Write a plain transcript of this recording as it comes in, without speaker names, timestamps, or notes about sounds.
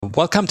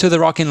Welcome to the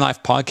Rocking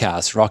Life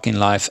podcast, Rocking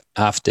Life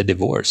After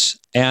Divorce.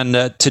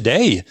 And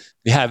today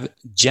we have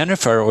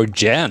Jennifer or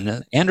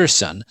Jen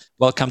Anderson.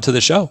 Welcome to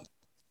the show.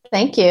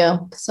 Thank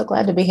you. So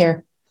glad to be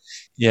here.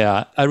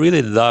 Yeah, I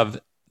really love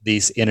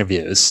these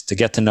interviews to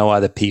get to know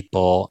other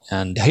people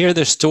and hear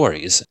their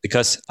stories,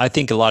 because I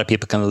think a lot of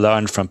people can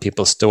learn from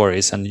people's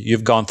stories. And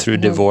you've gone through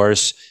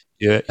divorce,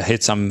 you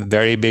hit some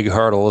very big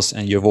hurdles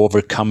and you've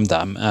overcome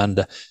them.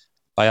 And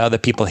by other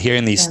people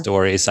hearing these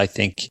stories, I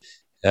think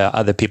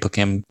other people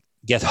can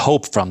get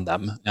hope from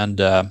them and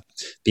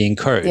be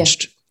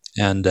encouraged.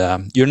 And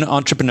you're an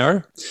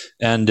entrepreneur,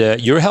 and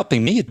you're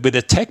helping me with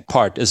the tech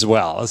part as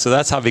well. So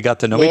that's how we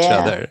got to know each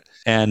other.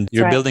 And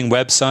you're building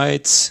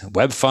websites,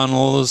 web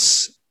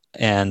funnels,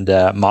 and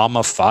mom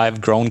of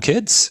 5 grown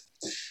kids.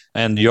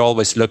 And you're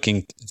always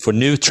looking for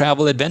new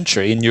travel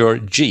adventure in your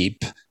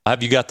Jeep.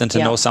 Have you gotten to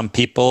know some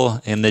people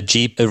in the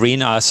Jeep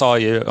arena? I saw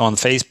you on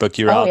Facebook.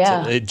 You're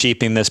out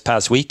Jeeping this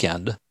past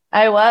weekend.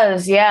 I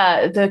was,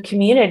 The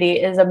community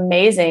is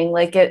amazing.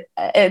 Like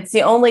it's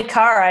the only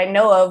car I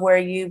know of where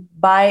you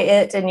buy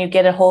it and you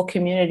get a whole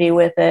community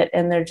with it.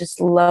 And they're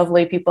just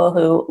lovely people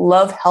who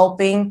love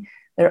helping.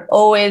 They're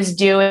always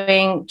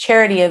doing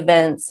charity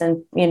events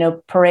and,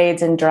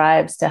 parades and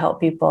drives to help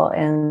people.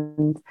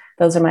 And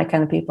those are my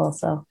kind of people.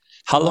 So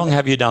how long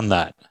have you done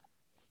that?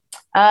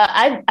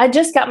 I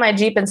just got my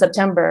Jeep in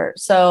September.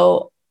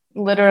 So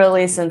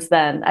literally since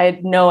then, I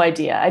had no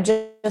idea. I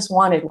just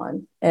wanted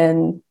one.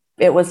 And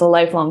it was a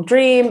lifelong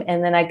dream.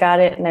 And then I got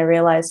it and I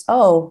realized,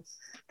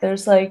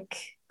 there's like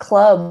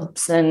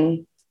clubs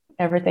and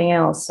everything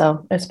else.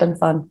 So it's been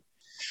fun.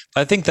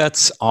 I think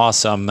that's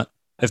awesome.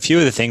 A few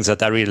of the things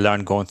that I really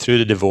learned going through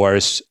the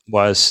divorce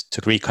was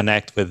to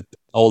reconnect with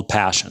old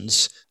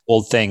passions,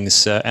 old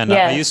things.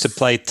 I used to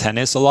play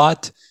tennis a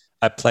lot.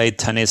 I played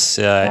tennis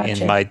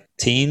in my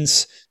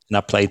teens, and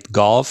I played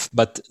golf.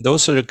 But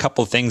those are a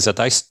couple of things that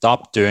I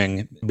stopped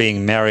doing,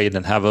 being married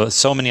and have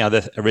so many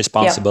other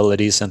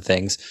responsibilities and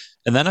things.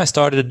 And then I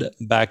started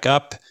back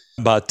up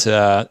about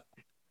a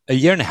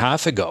year and a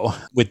half ago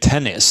with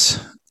tennis.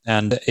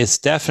 And it's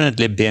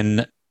definitely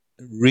been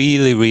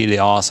really, really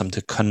awesome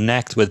to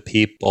connect with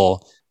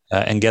people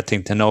and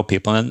getting to know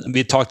people. And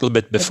we talked a little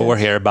bit before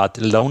here about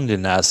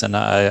loneliness. And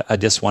I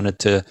just wanted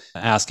to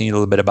ask you a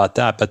little bit about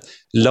that. But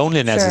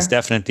loneliness is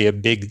definitely a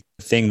big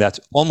thing that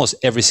almost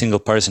every single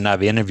person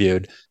I've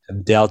interviewed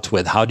have dealt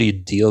with. How do you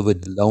deal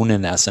with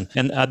loneliness?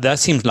 And that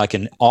seems like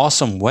an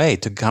awesome way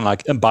to kind of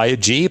like buy a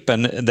Jeep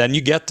and then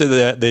you get to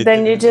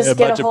then you just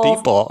get a whole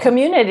people.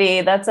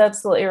 Community. That's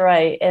absolutely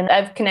right. And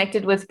I've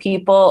connected with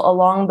people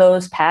along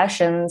those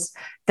passions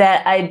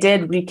that I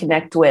did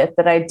reconnect with,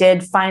 that I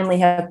did finally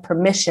have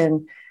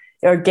permission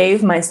or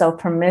gave myself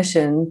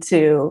permission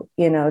to,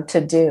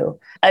 to do.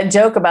 I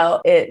joke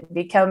about it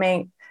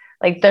becoming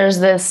like there's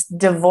this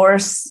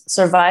divorce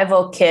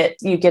survival kit.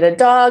 You get a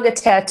dog, a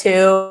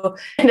tattoo,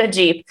 and a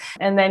Jeep,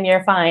 and then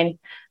you're fine.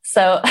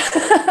 So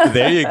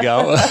there you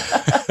go.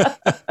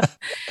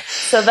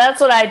 So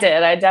that's what I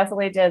did. I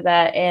definitely did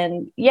that.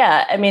 And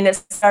it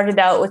started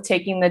out with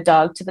taking the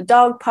dog to the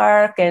dog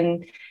park,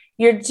 and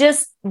you're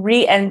just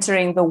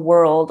re-entering the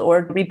world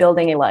or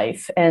rebuilding a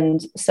life.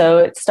 And so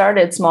it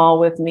started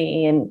small with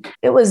me, and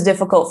it was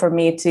difficult for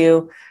me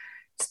to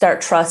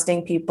start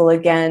trusting people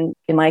again.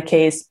 In my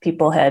case,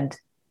 people had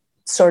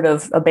sort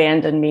of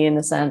abandoned me in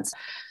a sense.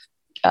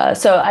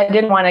 So I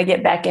didn't want to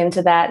get back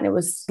into that, and it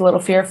was a little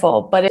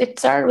fearful. But it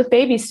started with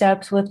baby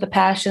steps, with the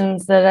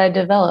passions that I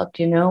developed,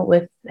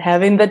 with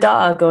having the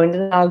dog, going to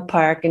the dog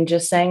park and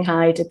just saying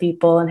hi to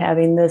people and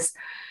having this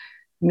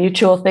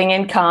mutual thing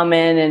in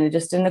common and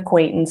just an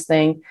acquaintance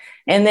thing.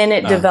 And then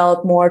it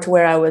developed more to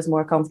where I was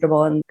more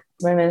comfortable, and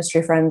my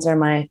ministry friends are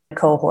my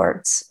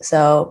cohorts.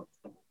 So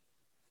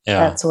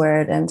that's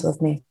where it ends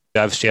with me.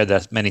 I've shared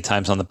that many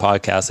times on the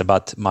podcast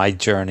about my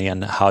journey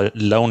and how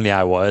lonely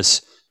I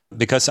was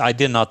because I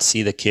did not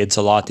see the kids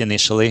a lot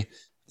initially.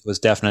 It was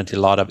definitely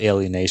a lot of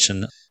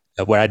alienation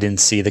where I didn't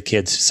see the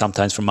kids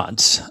sometimes for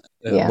months.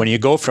 When you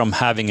go from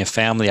having a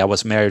family, I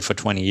was married for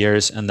 20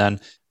 years, and then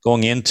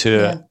going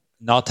into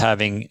not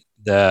having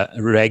the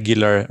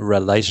regular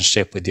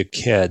relationship with your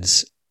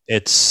kids,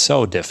 it's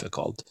so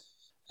difficult.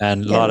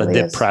 And a lot of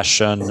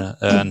depression,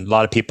 and a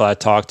lot of people I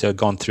talked to have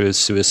gone through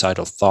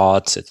suicidal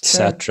thoughts,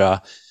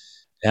 etc.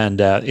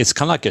 And it's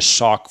kind of like a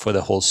shock for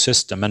the whole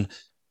system. And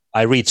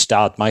I reached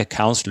out my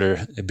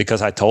counselor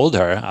because I told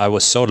her I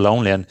was so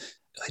lonely, and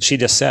she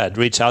just said,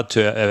 reach out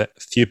to a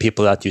few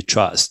people that you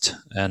trust.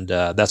 And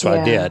that's what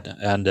I did.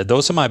 And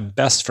those are my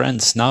best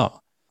friends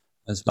now.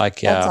 It's like,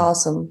 that's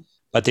awesome.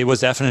 But it was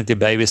definitely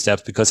baby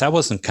steps because I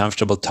wasn't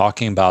comfortable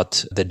talking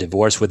about the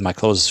divorce with my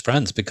closest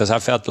friends because I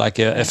felt like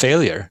a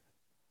failure.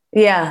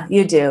 Yeah,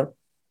 you do.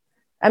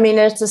 I mean,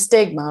 it's a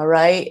stigma,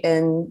 right?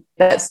 And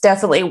that's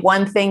definitely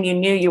one thing you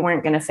knew you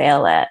weren't going to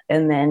fail at.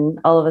 And then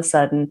all of a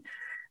sudden,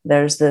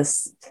 there's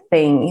this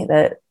thing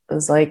that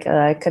was like,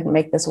 I couldn't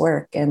make this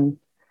work. And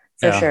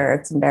for sure,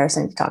 it's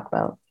embarrassing to talk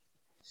about.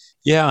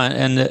 Yeah.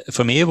 And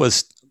for me, it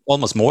was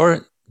almost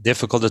more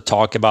difficult to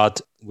talk about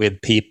with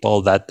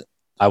people that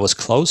I was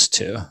close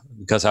to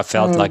because I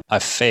felt like I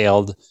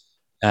failed.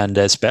 And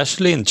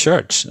especially in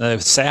church,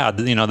 sad,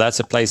 that's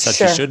a place that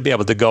you should be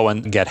able to go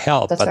and get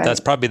help. That's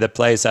probably the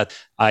place that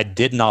I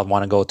did not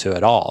want to go to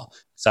at all.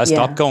 So I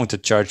stopped going to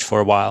church for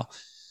a while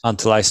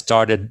until I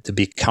started to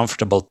be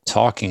comfortable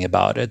talking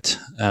about it.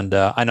 And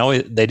I know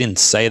they didn't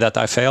say that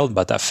I failed,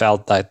 but I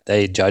felt that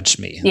they judged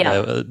me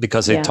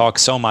because they talk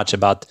so much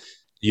about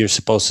you're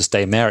supposed to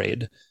stay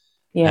married.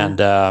 Yeah.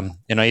 And,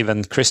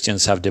 even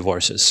Christians have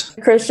divorces.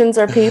 Christians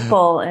are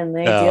people and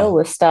they deal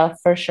with stuff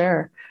for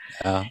sure.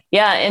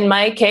 Yeah. In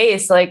my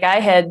case, like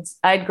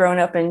I'd grown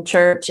up in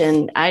church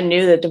and I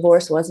knew that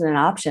divorce wasn't an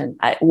option.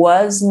 It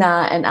was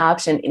not an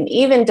option. And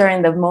even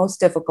during the most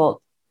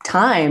difficult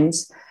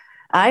times,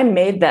 I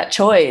made that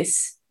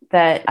choice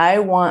that I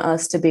want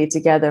us to be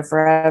together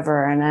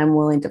forever and I'm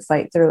willing to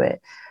fight through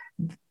it.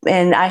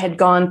 And I had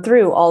gone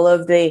through all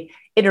of the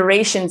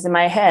iterations in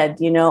my head,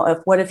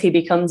 of what if he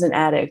becomes an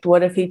addict?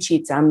 What if he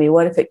cheats on me?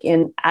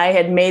 And I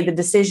had made the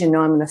decision,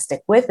 no, I'm going to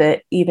stick with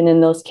it, even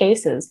in those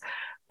cases.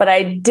 But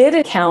I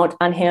didn't count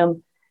on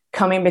him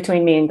coming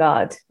between me and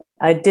God.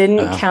 I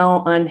didn't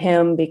count on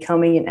him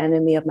becoming an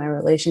enemy of my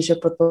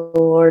relationship with the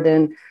Lord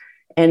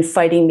and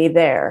fighting me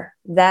there.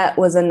 That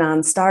was a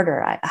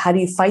non-starter. How do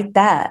you fight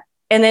that?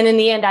 And then in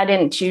the end, I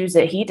didn't choose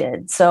it. He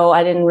did. So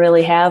I didn't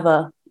really have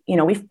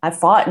I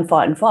fought and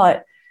fought and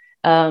fought.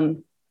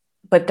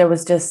 But there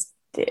was just,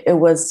 it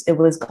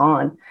was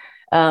gone.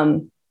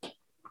 To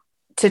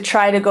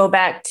try to go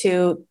back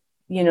to,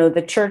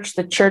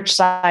 the church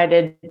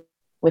sided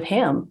with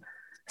him.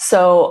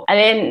 So I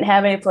didn't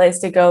have any place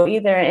to go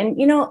either. And,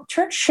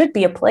 church should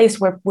be a place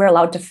where we're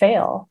allowed to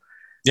fail.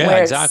 Yeah,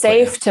 where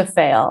exactly. It's safe to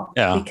fail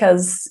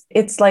because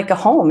it's like a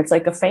home. It's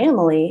like a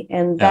family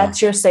and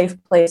that's your safe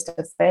place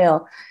to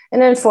fail.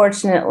 And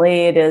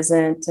unfortunately it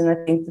isn't. And I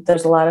think that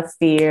there's a lot of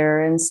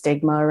fear and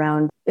stigma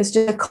around. It's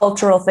just a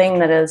cultural thing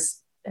that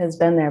has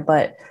been there,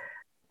 but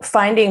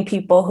finding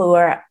people who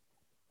are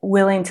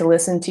willing to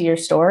listen to your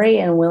story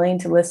and willing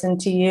to listen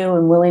to you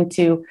and willing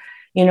to,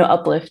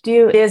 uplift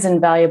you is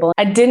invaluable.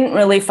 I didn't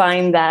really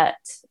find that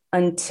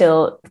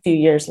until a few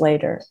years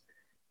later.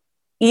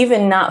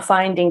 Even not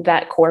finding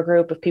that core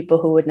group of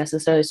people who would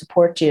necessarily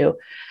support you.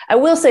 I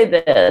will say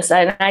this,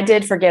 and I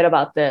did forget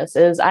about this,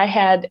 is I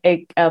had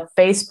a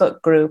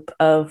Facebook group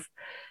of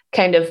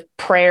kind of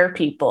prayer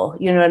people,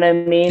 you know what I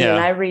mean? Yeah.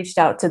 And I reached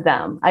out to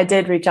them. I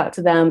did reach out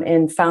to them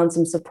and found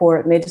some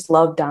support, and they just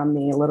loved on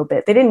me a little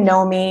bit. They didn't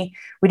know me.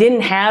 We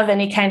didn't have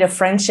any kind of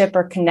friendship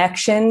or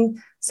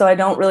connection. So I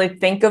don't really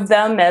think of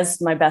them as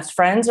my best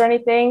friends or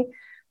anything.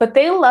 But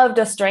they loved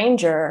a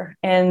stranger,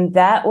 and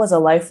that was a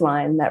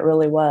lifeline. That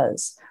really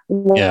was.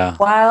 Yeah.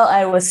 While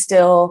I was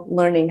still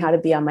learning how to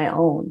be on my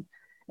own.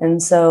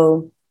 And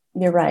so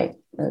you're right.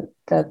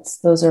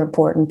 Those are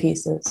important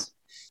pieces.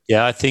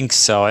 Yeah, I think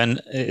so.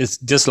 And it's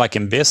just like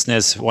in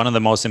business, one of the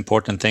most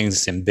important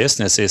things in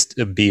business is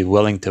to be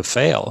willing to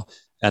fail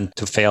and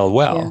to fail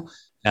well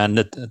and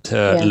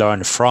to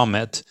learn from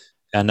it.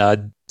 And I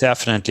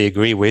definitely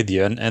agree with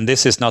you. And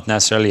this is not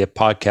necessarily a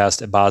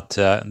podcast about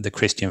the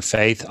Christian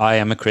faith. I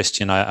am a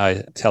Christian.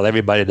 I tell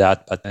everybody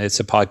that, but it's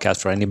a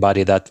podcast for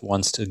anybody that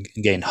wants to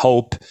gain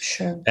hope.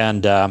 Sure.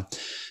 And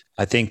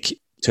I think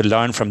to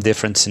learn from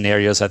different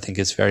scenarios, I think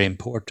is very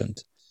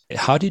important.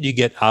 How did you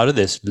get out of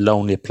this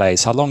lonely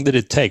place? How long did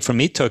it take? For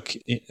me, it took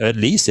at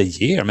least a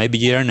year, maybe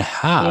a year and a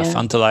half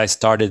until I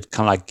started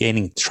kind of like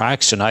gaining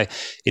traction.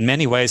 In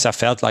many ways, I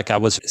felt like I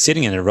was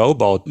sitting in a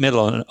rowboat,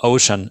 middle of an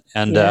ocean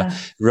and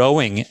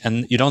rowing,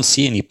 and you don't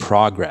see any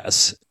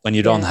progress when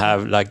you don't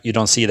have you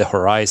don't see the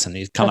horizon.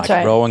 You're kind of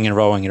like rowing and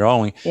rowing and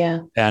rowing.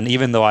 Yeah. And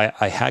even though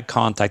I had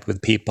contact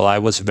with people, I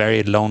was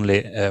very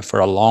lonely for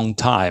a long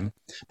time.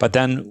 But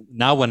then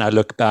now when I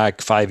look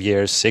back 5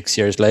 years, 6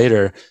 years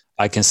later,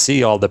 I can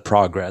see all the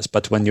progress,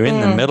 but when you're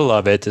in the middle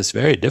of it, it's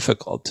very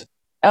difficult.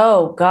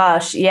 Oh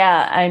gosh.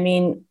 Yeah. I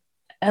mean,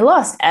 I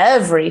lost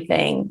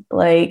everything.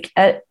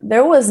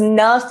 There was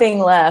nothing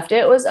left.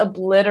 It was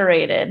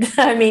obliterated.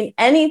 I mean,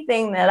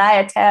 anything that I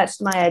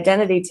attached my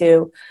identity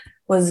to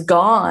was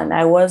gone.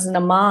 I wasn't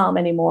a mom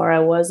anymore. I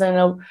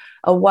wasn't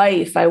a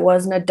wife. I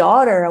wasn't a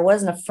daughter. I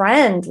wasn't a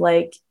friend.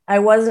 I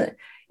wasn't,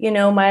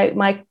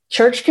 my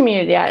church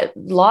community. I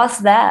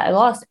lost that. I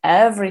lost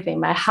everything.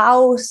 My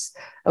house.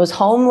 I was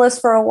homeless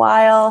for a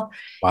while.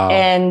 Wow.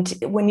 And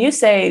when you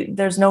say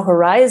there's no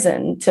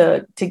horizon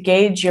to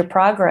gauge your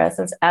progress,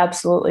 that's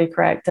absolutely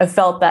correct. I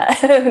felt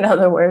that, in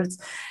other words,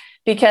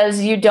 because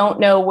you don't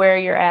know where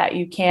you're at.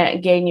 You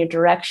can't gain your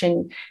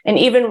direction. And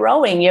even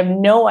rowing, you have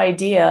no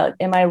idea,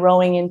 am I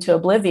rowing into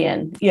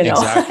oblivion?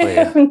 Exactly.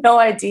 I have no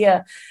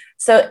idea.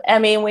 So, I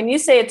mean, when you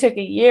say it took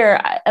a year,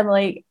 I'm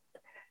like,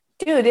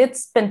 dude,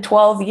 it's been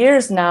 12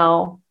 years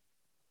now.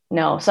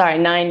 No, sorry,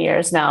 9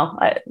 years now.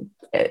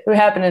 It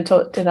happened in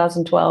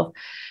 2012,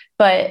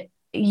 but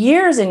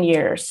years and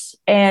years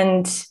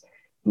and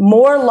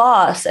more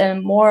loss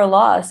and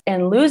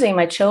losing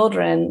my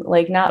children,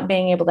 not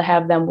being able to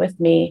have them with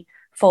me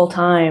full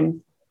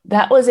time.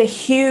 That was a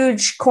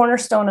huge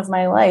cornerstone of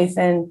my life.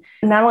 And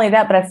not only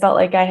that, but I felt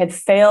like I had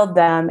failed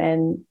them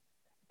and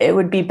it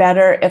would be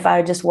better if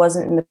I just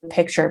wasn't in the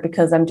picture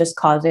because I'm just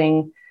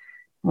causing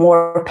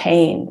more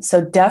pain.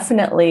 So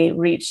definitely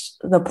reached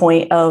the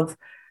point of,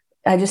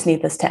 I just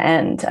need this to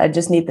end. I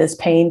just need this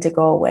pain to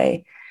go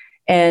away.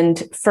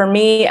 And for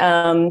me,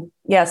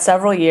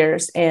 several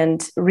years,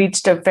 and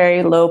reached a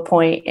very low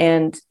point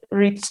and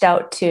reached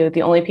out to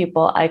the only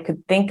people I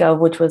could think of,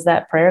 which was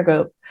that prayer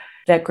group,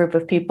 that group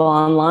of people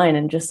online,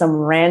 and just some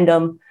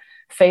random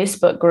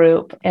Facebook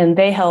group. And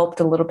they helped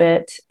a little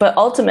bit. But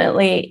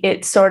ultimately,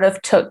 it sort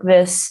of took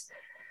this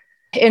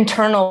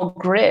internal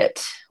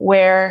grit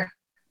where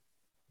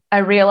I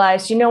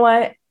realized, you know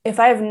what, if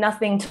I have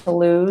nothing to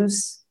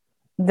lose,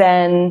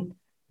 then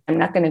I'm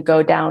not going to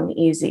go down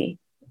easy.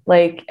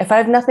 Like, if I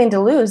have nothing to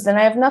lose, then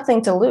I have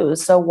nothing to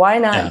lose. So why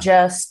not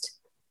just,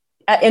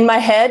 in my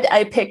head,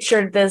 I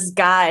pictured this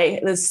guy,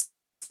 this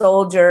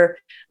soldier,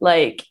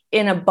 like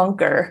in a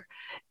bunker,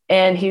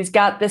 and he's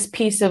got this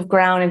piece of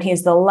ground and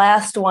he's the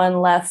last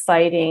one left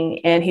fighting.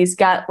 And he's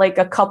got like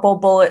a couple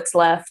bullets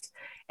left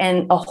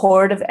and a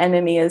horde of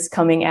enemy is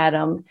coming at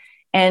him.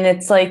 And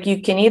it's like,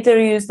 you can either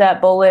use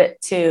that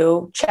bullet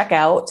to check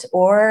out,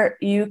 or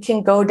you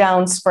can go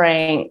down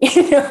spraying,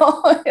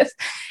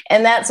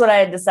 And that's what I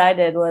had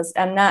decided was,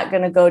 I'm not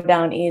going to go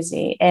down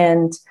easy.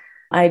 And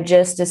I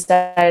just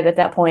decided at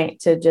that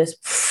point to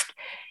just,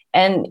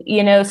 and,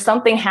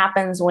 something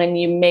happens when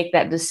you make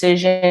that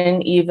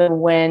decision, even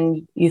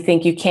when you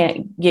think you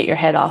can't get your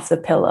head off the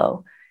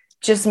pillow.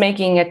 Just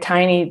making a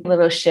tiny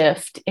little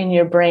shift in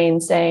your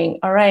brain saying,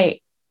 all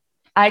right,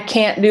 I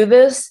can't do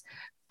this,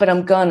 but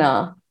I'm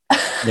gonna.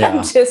 Yeah.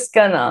 I'm just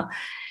gonna.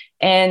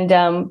 And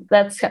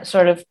that's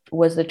sort of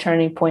was the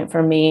turning point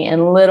for me.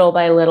 And little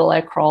by little, I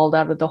crawled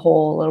out of the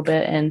hole a little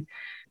bit. And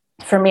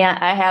for me,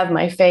 I have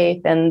my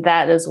faith, and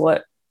that's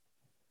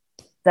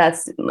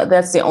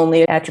the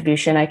only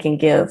attribution I can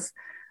give,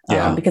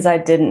 because I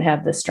didn't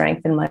have the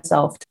strength in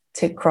myself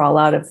to crawl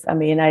out of. I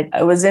mean,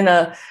 I was in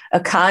a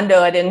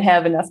condo. I didn't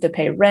have enough to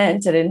pay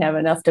rent. I didn't have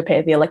enough to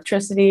pay the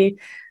electricity.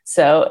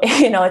 So,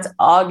 it's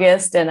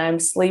August and I'm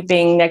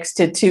sleeping next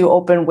to 2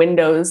 open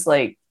windows,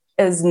 like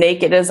as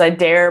naked as I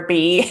dare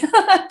be,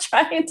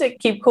 trying to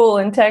keep cool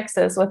in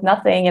Texas with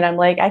nothing. And I'm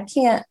like, I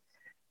can't,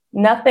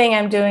 nothing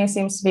I'm doing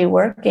seems to be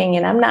working.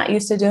 And I'm not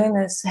used to doing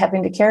this,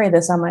 having to carry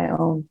this on my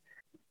own.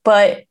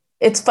 But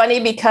it's funny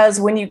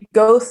because when you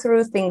go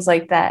through things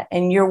like that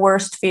and your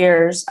worst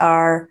fears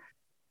are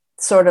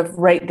sort of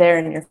right there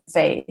in your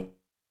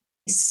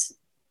face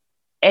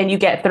and you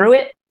get through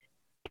it,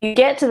 you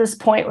get to this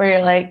point where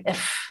you're like,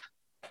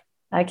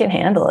 I can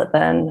handle it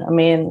then. I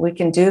mean, we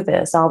can do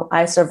this.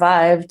 I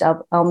survived.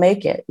 I'll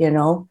make it,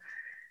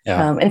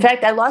 Yeah. In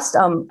fact, I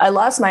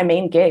lost my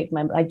main gig,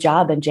 my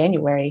job in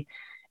January.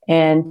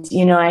 And,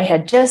 I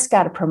had just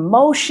got a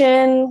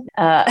promotion,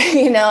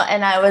 and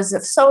I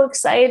was so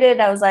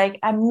excited. I was like,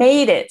 I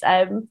made it.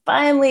 I'm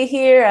finally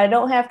here. I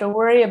don't have to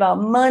worry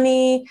about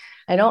money.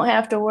 I don't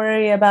have to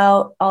worry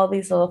about all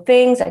these little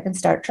things. I can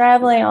start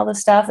traveling, all this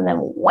stuff. And then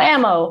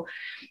whammo.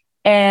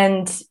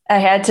 And I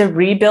had to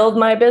rebuild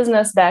my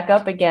business back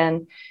up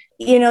again.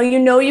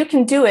 You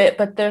can do it,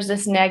 but there's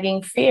this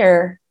nagging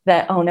fear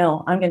that, oh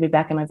no, I'm going to be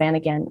back in my van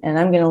again, and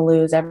I'm going to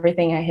lose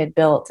everything I had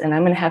built, and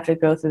I'm going to have to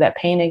go through that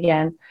pain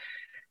again.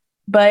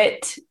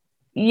 But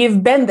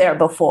you've been there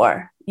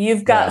before.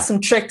 You've got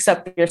some tricks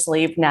up your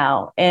sleeve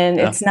now, and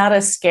it's not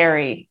as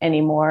scary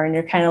anymore. And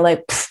you're kind of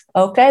like,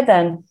 okay,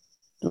 then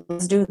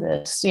let's do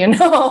this,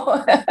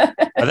 Well,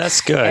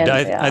 that's good. And,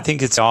 I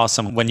think it's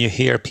awesome when you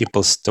hear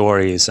people's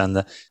stories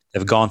and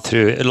they've gone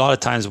through. A lot of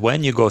times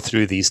when you go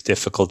through these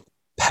difficult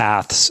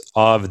paths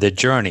of the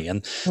journey,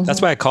 and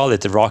that's why I call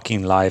it the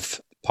Rocking Life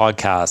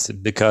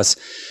podcast, because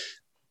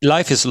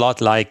life is a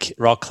lot like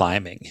rock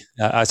climbing.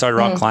 I started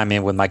rock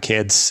climbing with my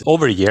kids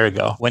over a year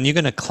ago. When you're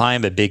going to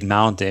climb a big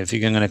mountain, if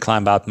you're going to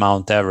climb out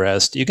Mount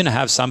Everest, you're going to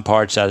have some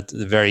parts that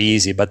are very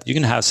easy, but you're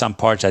going to have some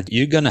parts that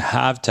you're going to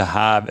have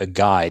a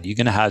guide. You're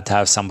going to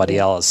have somebody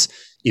else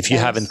if you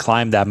haven't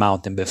climbed that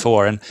mountain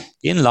before. And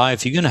in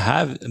life, you're going to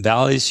have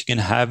valleys, you're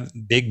going to have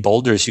big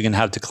boulders you're going to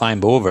have to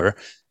climb over.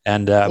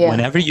 And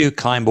whenever you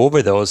climb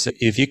over those,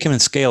 if you can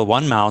scale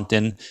one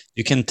mountain,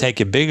 you can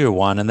take a bigger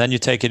one, and then you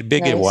take a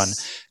bigger one,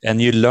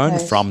 and you learn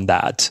from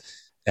that.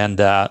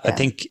 And I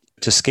think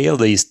to scale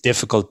these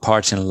difficult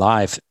parts in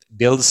life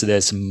builds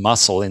this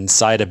muscle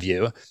inside of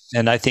you.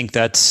 And I think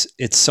it's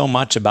so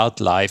much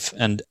about life.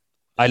 And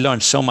I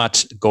learned so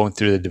much going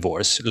through the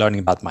divorce,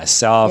 learning about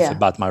myself,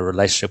 about my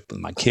relationship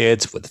with my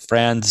kids, with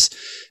friends,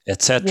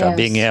 etc.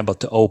 Being able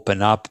to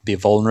open up, be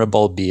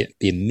vulnerable, be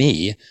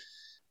me.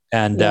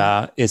 And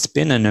it's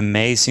been an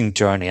amazing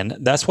journey. And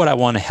that's what I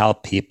want to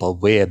help people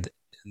with.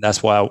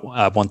 That's why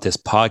I want this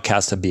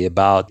podcast to be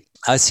about.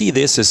 I see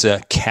this as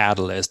a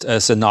catalyst,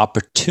 as an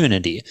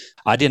opportunity.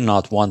 I did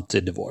not want the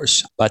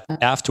divorce, but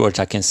afterwards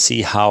I can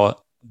see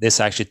how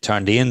this actually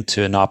turned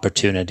into an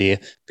opportunity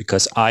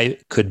because I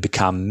could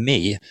become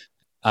me.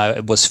 I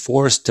was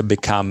forced to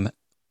become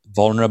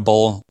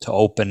vulnerable, to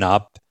open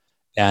up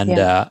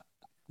and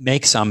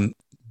make some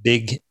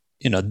big,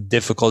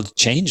 difficult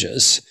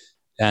changes.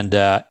 And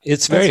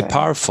it's very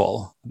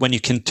powerful when you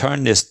can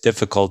turn this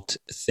difficult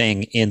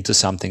thing into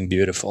something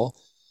beautiful.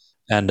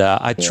 And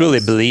I truly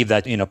believe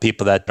that,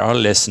 people that are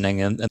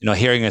listening and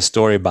hearing a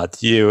story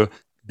about you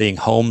being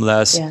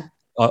homeless,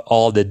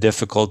 all the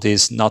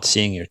difficulties, not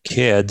seeing your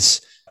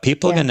kids,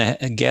 people are going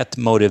to get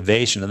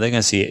motivation, and they're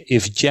going to see,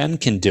 if Jen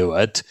can do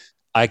it,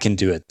 I can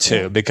do it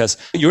too, because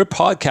you're a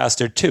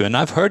podcaster too. And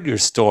I've heard your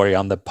story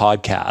on the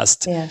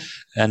podcast,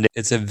 and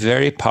it's a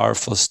very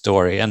powerful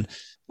story. And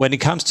when it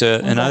comes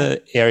to another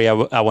area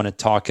I want to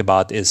talk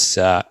about is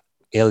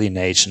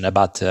alienation,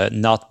 about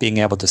not being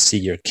able to see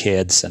your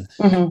kids,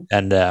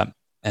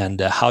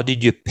 and how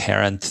did you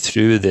parent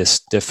through this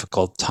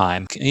difficult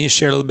time? Can you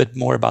share a little bit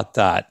more about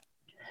that?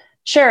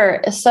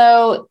 Sure.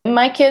 So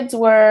my kids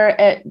were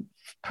at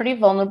pretty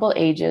vulnerable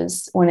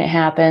ages when it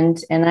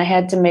happened, and I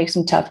had to make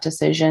some tough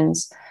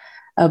decisions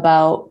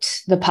about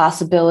the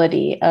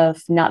possibility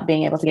of not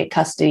being able to get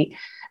custody.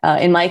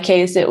 In my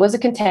case, it was a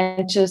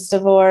contentious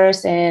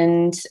divorce,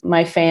 and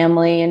my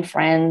family and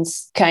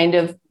friends kind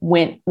of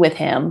went with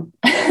him.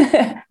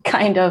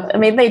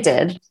 They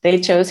did. They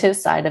chose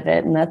his side of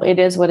it, and that it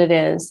is what it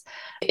is.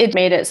 It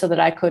made it so that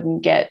I couldn't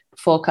get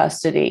full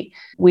custody.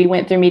 We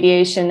went through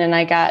mediation, and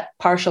I got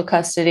partial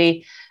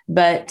custody,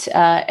 but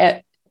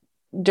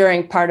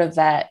during part of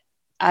that,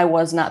 I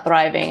was not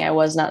thriving. I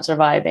was not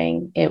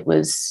surviving. It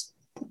was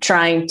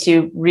trying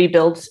to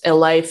rebuild a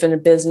life and a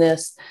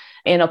business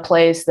in a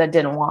place that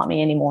didn't want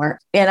me anymore.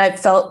 And I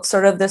felt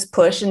sort of this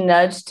push and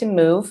nudge to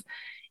move.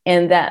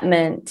 And that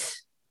meant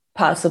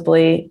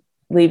possibly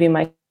leaving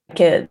my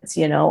kids,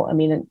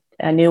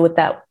 I knew what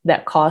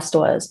that cost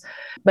was.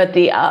 But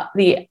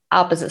the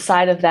opposite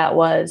side of that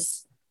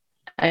was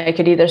I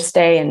could either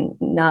stay and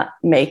not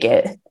make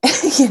it,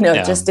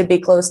 just to be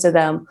close to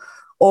them,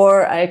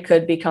 or I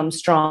could become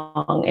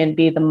strong and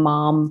be the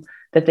mom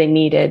that they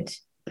needed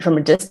from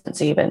a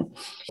distance even.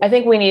 I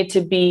think we need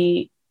to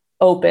be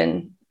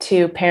open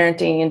to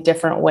parenting in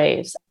different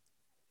ways.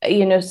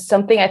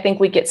 Something I think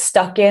we get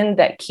stuck in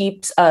that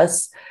keeps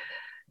us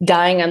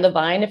dying on the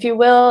vine, if you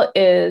will,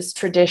 is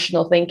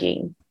traditional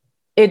thinking.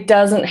 It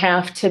doesn't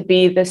have to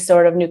be this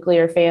sort of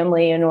nuclear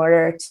family in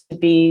order to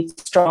be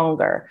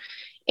stronger.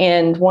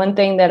 And one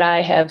thing that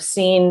I have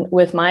seen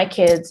with my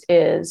kids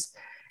is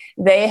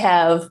they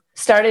have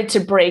started to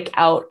break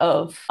out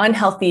of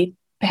unhealthy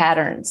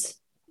patterns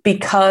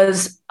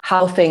because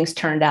how things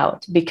turned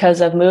out, because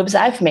of moves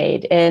I've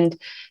made. And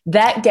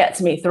that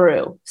gets me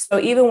through. So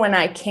even when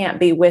I can't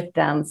be with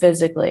them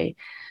physically,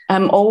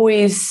 I'm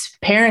always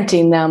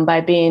parenting them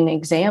by being an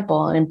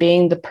example and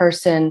being the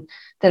person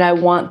that I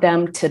want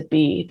them to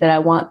be, that I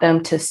want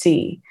them to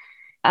see.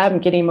 I'm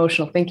getting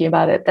emotional thinking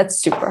about it. That's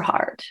super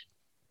hard.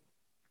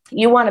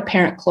 You want to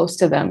parent close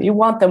to them. You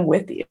want them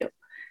with you.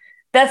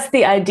 That's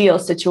the ideal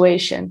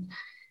situation.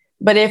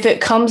 But if it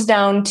comes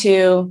down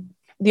to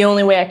the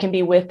only way I can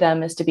be with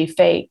them is to be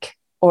fake,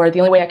 or the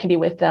only way I can be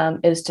with them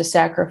is to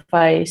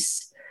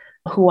sacrifice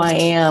who I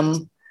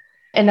am.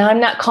 And I'm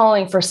not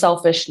calling for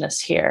selfishness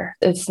here.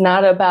 It's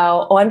not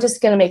about, I'm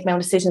just going to make my own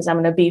decisions. I'm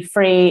going to be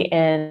free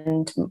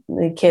and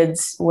the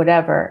kids,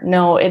 whatever.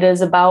 No, it is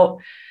about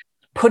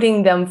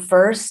putting them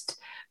first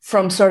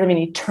from sort of an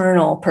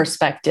eternal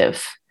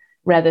perspective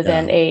rather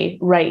than a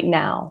right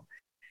now.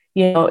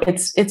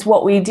 It's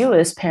what we do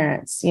as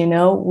parents.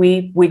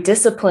 We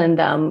discipline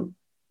them,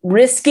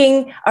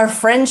 risking our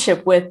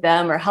friendship with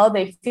them or how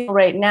they feel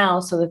right now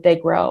so that they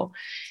grow.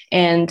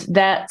 And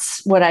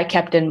that's what I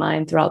kept in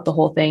mind throughout the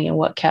whole thing. And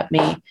what kept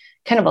me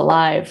kind of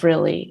alive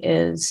really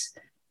is,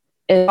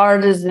 as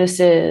hard as this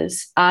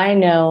is, I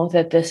know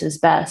that this is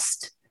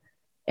best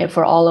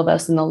for all of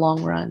us in the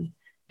long run.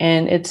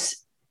 And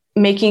it's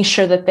making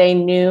sure that they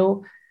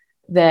knew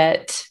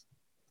that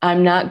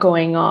I'm not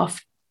going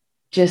off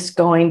just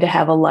going to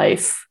have a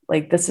life.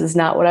 Like, this is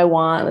not what I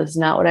want. This is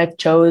not what I've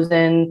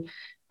chosen,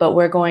 but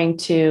we're going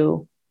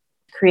to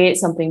create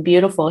something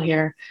beautiful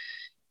here.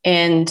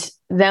 And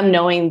them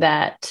knowing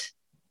that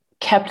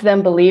kept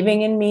them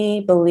believing in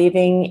me,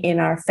 believing in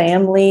our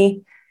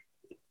family,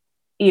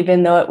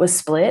 even though it was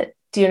split.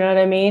 Do you know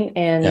what I mean?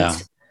 And,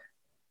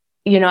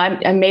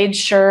 I made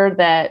sure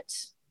that,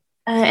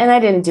 and I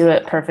didn't do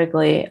it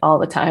perfectly all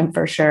the time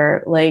for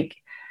sure, like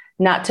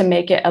not to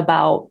make it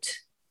about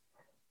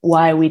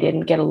why we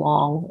didn't get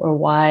along or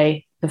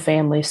why the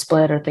family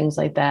split or things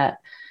like that.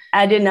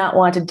 I did not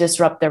want to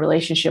disrupt their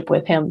relationship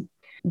with him,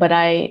 but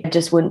I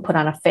just wouldn't put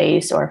on a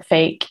face or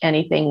fake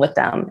anything with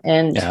them.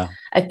 And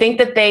I think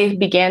that they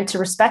began to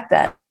respect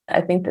that.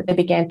 I think that they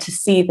began to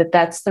see that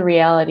that's the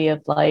reality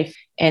of life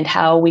and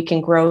how we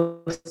can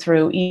grow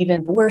through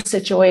even worse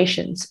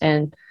situations.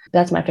 And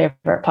that's my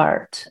favorite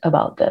part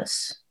about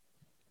this.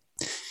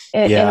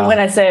 And when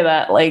I say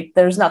that, like,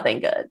 there's nothing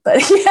good,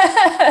 but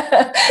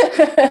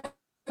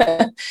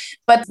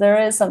but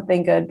there is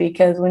something good,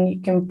 because when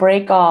you can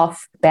break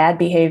off bad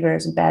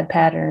behaviors and bad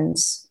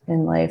patterns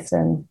in life,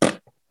 then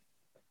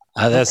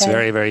that's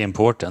very, very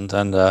important.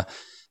 And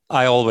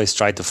I always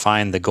try to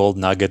find the gold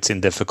nuggets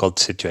in difficult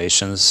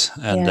situations.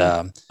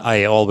 And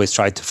I always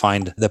try to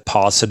find the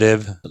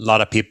positive. A lot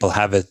of people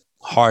have it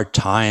hard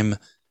time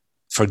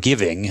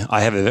forgiving.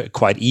 I have a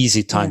quite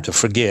easy time to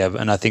forgive.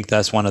 And I think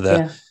that's one of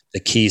the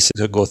keys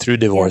to go through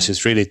divorce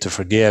is really to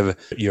forgive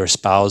your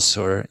spouse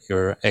or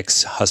your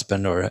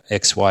ex-husband or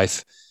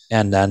ex-wife,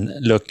 and then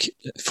look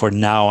for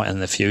now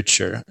and the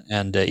future.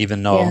 And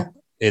even though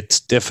it's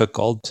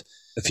difficult,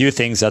 a few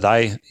things that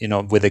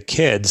with the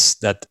kids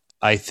that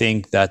I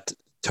think that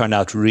turned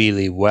out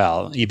really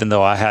well, even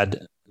though I had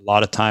a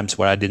lot of times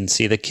where I didn't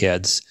see the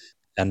kids.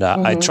 And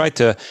I try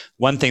to,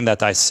 one thing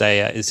that I say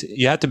is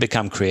you have to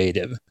become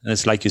creative. And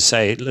it's like you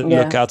say,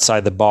 look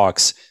outside the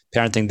box.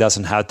 Parenting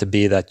doesn't have to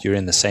be that you're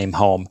in the same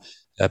home.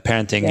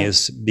 Parenting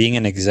is being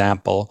an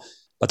example,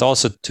 but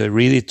also to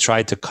really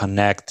try to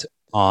connect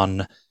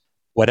on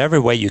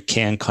whatever way you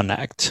can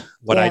connect.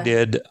 What I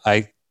did,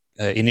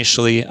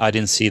 initially, I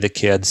didn't see the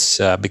kids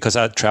because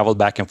I traveled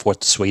back and forth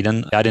to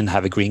Sweden. I didn't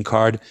have a green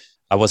card.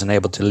 I wasn't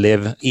able to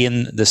live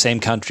in the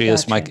same country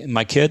as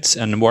my kids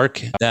and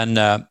work.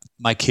 Then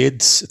my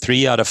kids,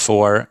 3 out of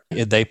 4,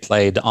 they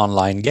played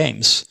online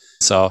games.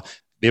 So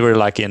we were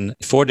like in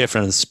 4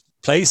 different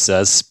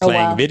places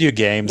playing video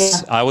games.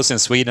 Yeah. I was in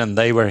Sweden.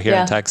 They were here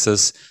in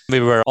Texas.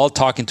 We were all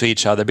talking to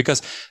each other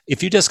because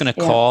if you're just going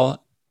to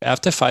call,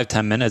 after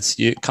 5-10 minutes,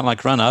 you kind of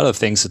like run out of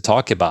things to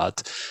talk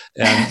about.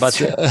 But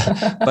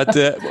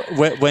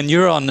when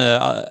you're on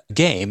a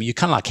game, you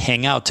kind of like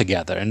hang out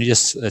together and you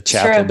just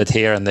chat a little bit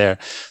here and there.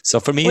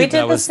 So for me, we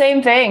did the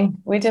same thing.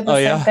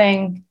 Same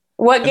thing.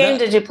 What game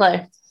did you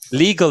play?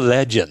 League of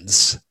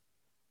Legends.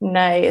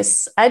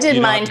 Nice. I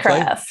did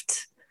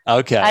Minecraft.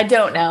 Okay. I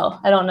don't know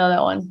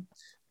that one.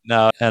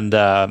 No, and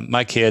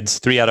my kids,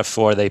 3 out of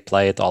 4, they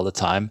play it all the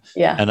time.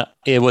 Yeah. And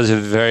it was a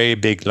very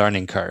big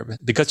learning curve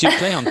because you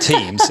play on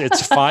teams.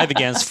 It's 5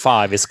 against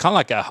 5. It's kind of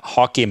like a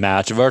hockey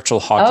match, virtual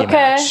hockey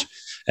match.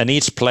 And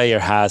each player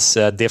has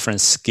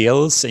different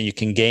skills, and you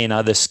can gain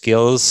other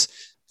skills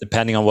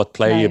depending on what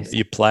player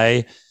you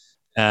play.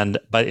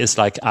 But it's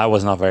like I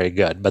was not very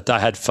good, but I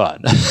had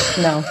fun.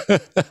 No,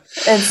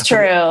 it's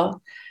true.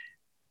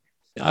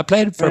 I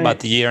played for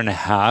about a year and a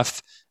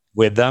half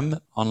with them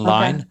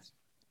online. Okay.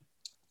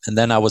 And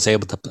then I was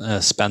able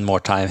to spend more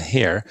time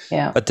here.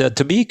 Yeah. But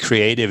to be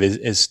creative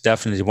is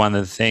definitely one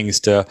of the things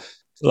to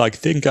like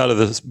think out of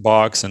this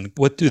box and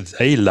what do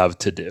they love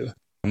to do?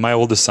 My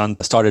oldest son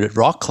started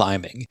rock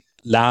climbing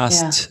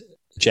last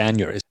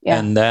January. Yeah.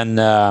 And then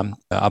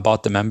I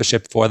bought the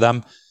membership for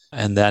them.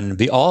 And then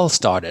we all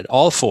started,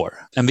 all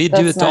 4. And we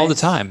do it all the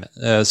time.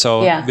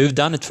 We've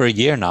done it for a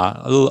year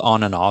now, a little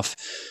on and off.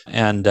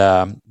 And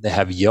they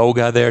have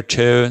yoga there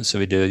too. So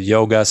we do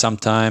yoga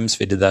sometimes.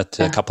 We did that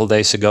a couple of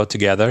days ago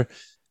together.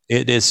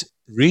 It is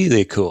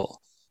really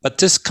cool. But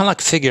just kind of like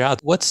figure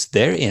out what's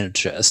their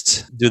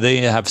interest. Do they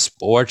have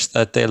sports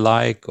that they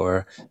like?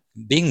 Or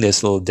being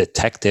this little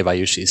detective, I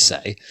usually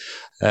say.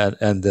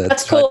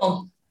 That's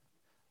cool.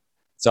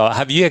 So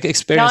have you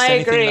experienced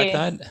anything like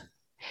that?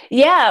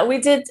 Yeah, we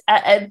did.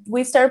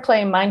 We started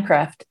playing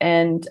Minecraft,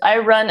 and I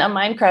run a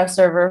Minecraft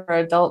server for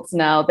adults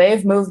now.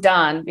 They've moved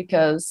on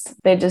because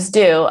they just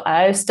do.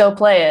 I still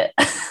play it.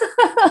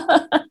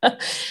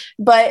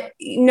 But,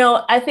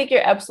 I think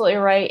you're absolutely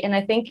right. And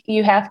I think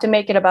you have to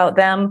make it about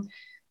them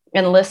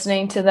and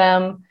listening to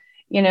them.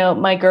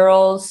 My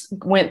girls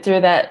went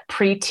through that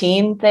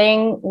preteen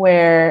thing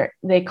where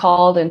they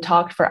called and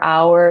talked for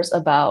hours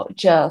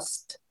about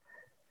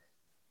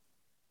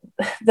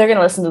they're going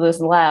to listen to this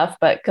and laugh,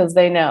 but because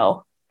they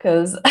know,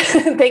 because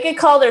they could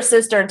call their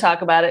sister and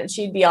talk about it and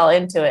she'd be all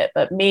into it.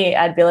 But me,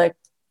 I'd be like,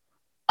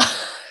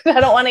 I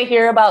don't want to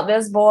hear about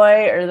this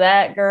boy or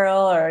that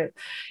girl or,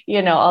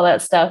 all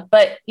that stuff.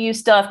 But you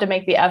still have to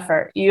make the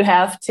effort. You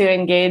have to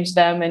engage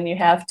them and you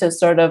have to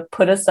sort of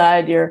put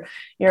aside your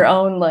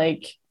own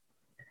like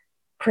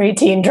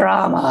preteen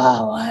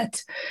drama,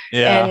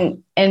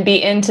 and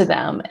be into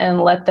them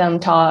and let them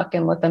talk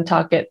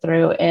it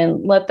through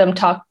and let them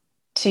talk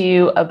to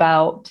you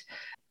about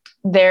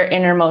their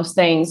innermost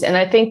things. And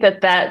I think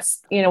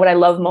that's, what I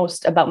love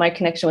most about my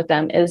connection with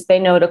them is they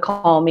know to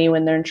call me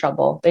when they're in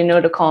trouble. They know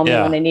to call me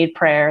when they need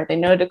prayer. They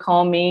know to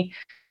call me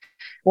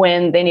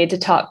when they need to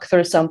talk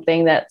through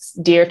something that's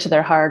dear to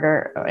their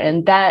heart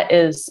and that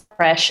is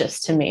precious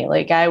to me.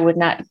 Like I would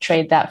not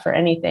trade that for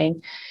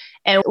anything.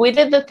 And we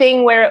did the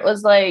thing where it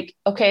was like,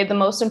 okay, the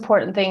most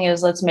important thing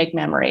is let's make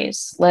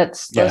memories.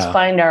 Let's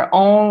find our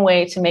own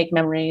way to make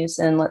memories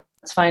and let's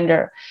find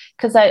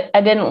because I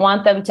didn't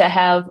want them to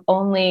have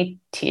only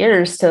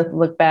tears to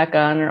look back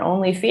on or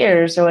only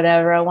fears or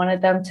whatever. I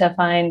wanted them to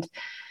find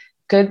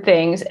good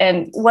things.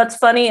 And what's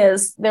funny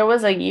is there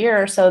was a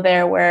year or so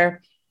there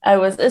where I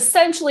was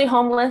essentially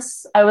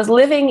homeless. I was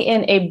living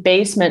in a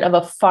basement of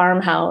a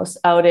farmhouse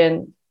out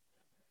in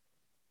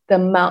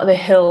the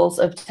hills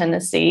of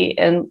Tennessee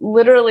and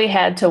literally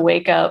had to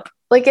wake up,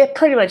 like it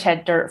pretty much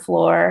had dirt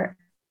floor.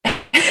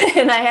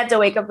 And I had to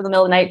wake up in the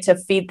middle of the night to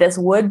feed this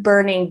wood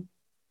burning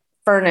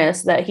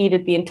furnace that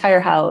heated the entire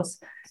house,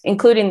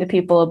 including the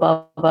people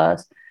above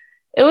us.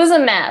 It was a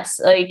mess.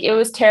 Like it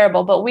was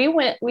terrible, but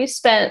we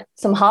spent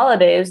some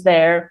holidays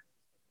there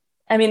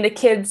I mean, the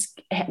kids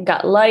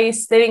got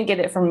lice. They didn't get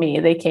it from me.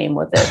 They came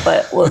with it,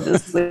 but we'll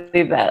just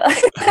leave that.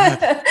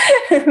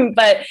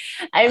 But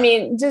I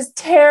mean, just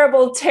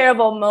terrible,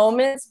 terrible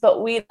moments,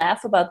 but we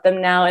laugh about them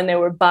now. And they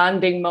were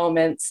bonding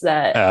moments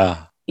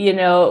that,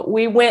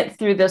 we went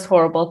through this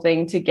horrible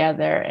thing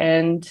together,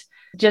 and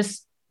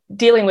just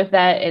dealing with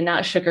that and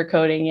not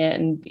sugarcoating it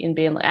and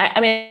being like,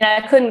 I mean,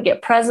 I couldn't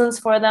get presents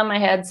for them. I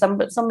had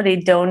somebody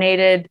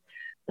donated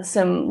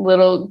some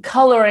little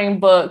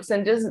coloring books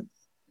and just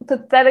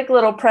pathetic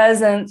little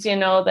presents,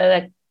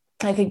 that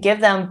I could give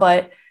them.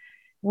 But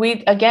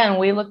we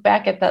look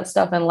back at that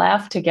stuff and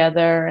laugh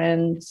together,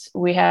 and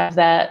we have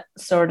that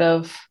sort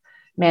of,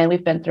 man,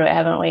 we've been through it,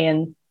 haven't we?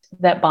 And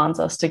that bonds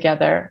us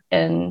together,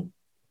 and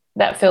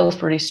that feels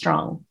pretty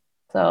strong.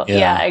 So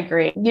yeah, I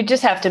agree. You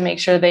just have to make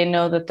sure they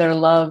know that they're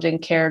loved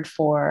and cared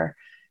for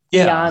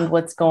beyond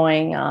what's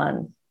going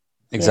on.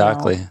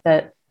 Exactly.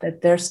 That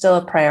they're still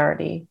a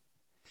priority.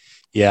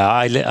 Yeah,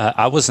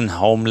 I wasn't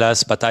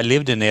homeless, but I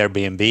lived in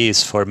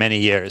Airbnbs for many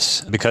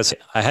years because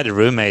I had a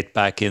roommate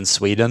back in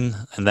Sweden.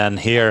 And then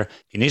here,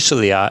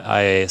 initially,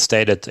 I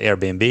stayed at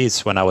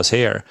Airbnbs when I was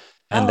here.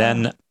 And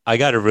then I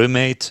got a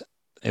roommate.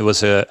 It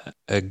was a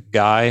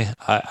guy,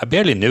 I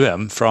barely knew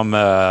him from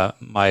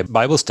my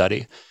Bible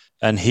study.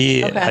 And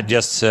he had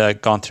just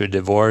gone through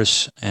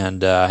divorce,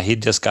 and he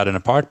just got an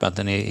apartment,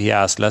 and he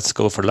asked, let's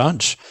go for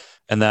lunch.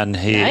 And then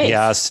he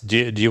asked,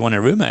 do you want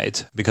a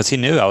roommate? Because he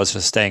knew I was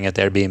just staying at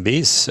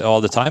Airbnbs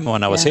all the time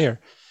when I was here.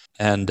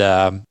 And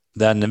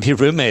then he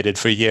roommated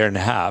for a year and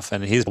a half,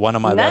 and he's one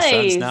of my best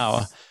friends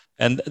now.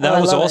 And that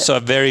was also a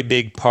very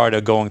big part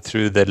of going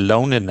through the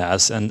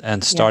loneliness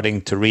and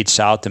starting to reach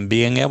out and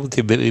being able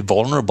to be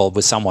vulnerable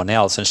with someone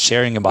else and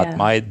sharing about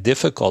my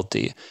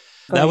difficulty.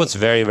 That was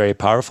very, very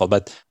powerful.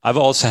 But I've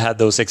also had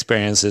those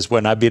experiences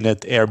when I've been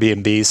at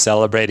Airbnb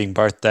celebrating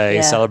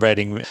birthday,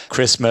 celebrating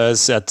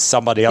Christmas at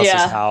somebody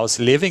else's house,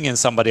 living in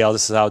somebody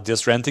else's house,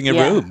 just renting a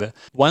room.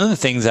 One of the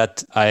things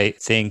that I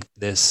think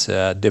this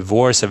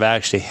divorce have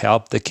actually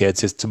helped the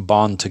kids is to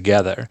bond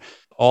together.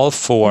 All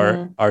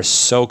four are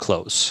so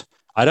close.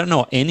 I don't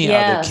know any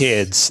other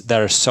kids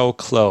that are so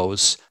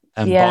close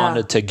and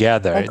bonded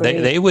together.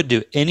 They would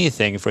do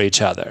anything for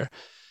each other.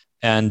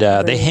 And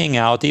they hang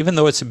out, even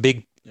though it's a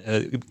big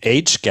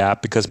age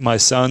gap, because my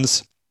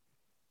sons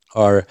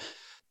are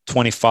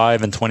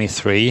 25 and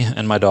 23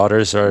 and my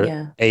daughters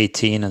are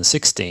 18 and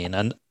 16,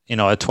 and a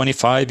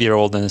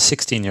 25-year-old and a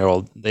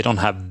 16-year-old, they don't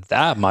have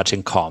that much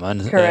in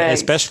common,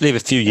 especially a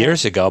few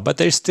years ago, but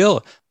they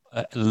still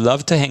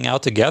love to hang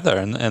out together,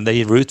 and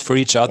they root for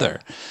each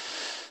other.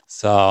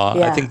 So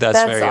I think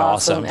that's very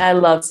awesome. I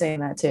love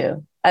seeing that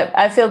too.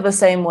 I feel the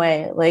same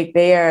way. Like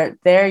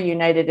they're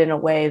united in a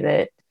way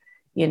that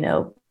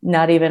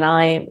not even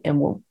I am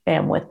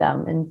with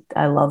them. And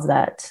I love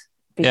that,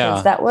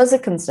 because that was a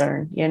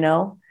concern,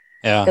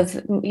 because,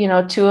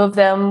 two of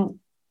them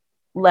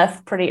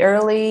left pretty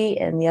early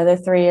and the other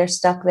three are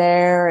stuck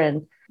there,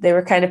 and they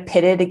were kind of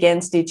pitted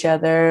against each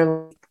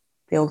other.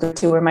 The older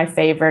two were my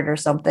favorite or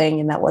something.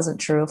 And that wasn't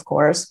true, of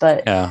course,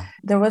 but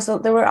there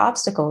were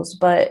obstacles,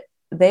 but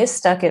they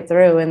stuck it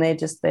through, and they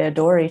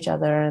adore each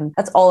other. And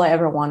that's all I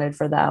ever wanted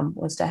for them,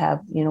 was to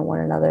have,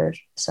 one another.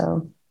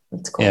 So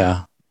it's cool.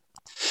 Yeah.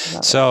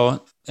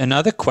 So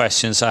another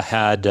questions I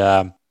had,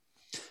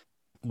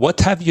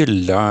 what have you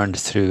learned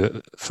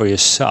for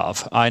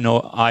yourself? I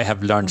know I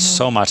have learned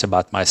so much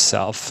about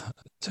myself.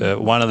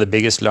 One of the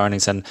biggest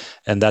learnings and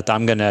that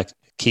I'm going to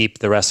keep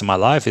the rest of my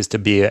life is to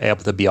be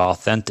able to be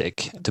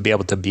authentic, to be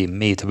able to be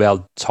me, to be able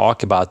to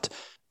talk about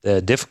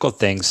the difficult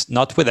things,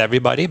 not with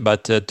everybody,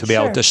 but to be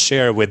able to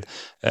share with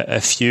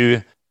a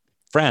few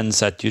friends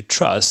that you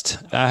trust.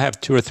 I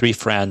have 2 or 3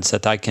 friends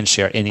that I can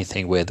share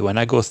anything with. When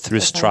I go through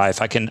strife,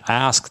 I can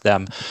ask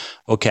them,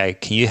 okay,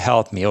 can you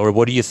help me? Or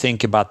what do you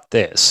think about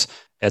this?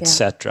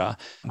 Etc.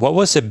 What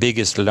was the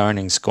biggest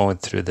learnings going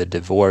through the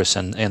divorce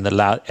and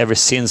ever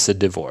since the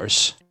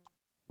divorce?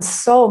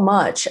 So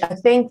much. I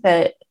think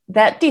that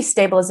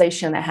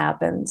destabilization that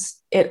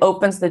happens, it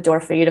opens the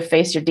door for you to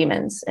face your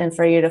demons and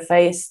for you to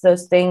face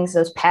those things,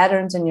 those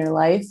patterns in your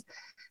life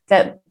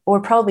that were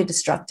probably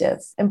destructive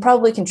and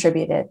probably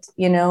contributed.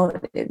 No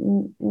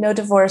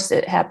divorce,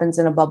 it happens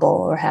in a bubble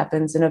or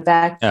happens in a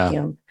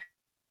vacuum.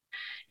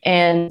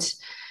 And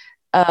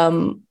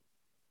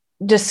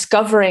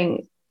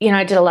discovering,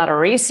 I did a lot of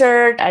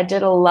research. I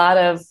did a lot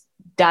of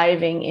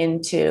diving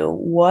into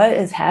what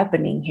is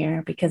happening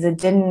here, because it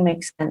didn't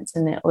make sense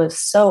and it was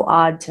so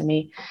odd to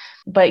me.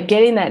 But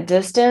getting that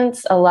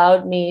distance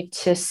allowed me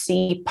to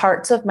see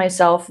parts of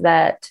myself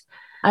that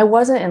I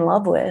wasn't in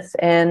love with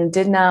and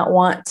did not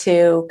want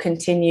to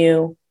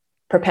continue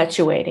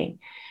perpetuating.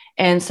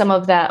 And some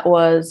of that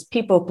was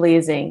people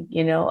pleasing,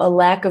 a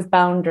lack of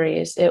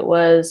boundaries. It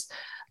was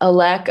a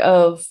lack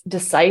of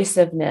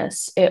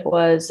decisiveness. It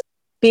was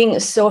being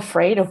so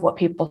afraid of what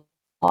people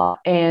thought,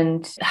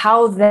 and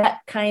how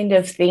that kind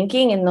of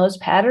thinking and those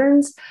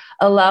patterns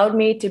allowed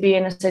me to be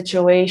in a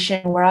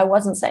situation where I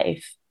wasn't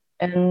safe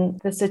and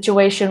the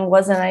situation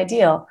wasn't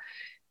ideal.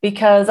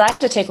 because I have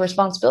to take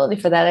responsibility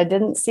for that. I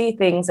didn't see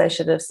things I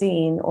should have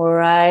seen,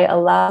 or I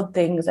allowed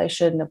things I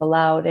shouldn't have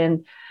allowed.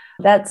 And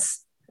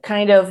that's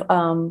kind of,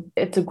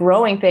 it's a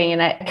growing thing.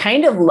 And I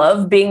kind of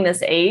love being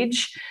this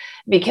age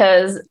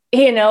because,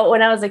 when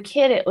I was a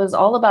kid, it was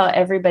all about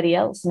everybody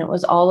else. And it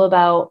was all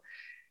about,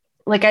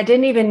 like, I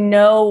didn't even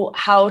know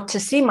how to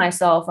see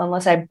myself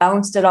unless I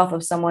bounced it off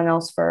of someone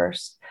else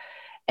first.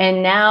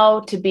 And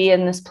now to be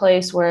in this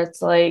place where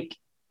it's like,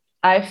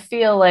 I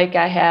feel like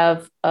I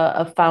have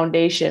a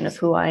foundation of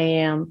who I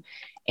am,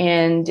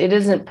 and it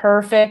isn't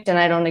perfect, and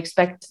I don't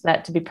expect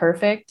that to be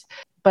perfect,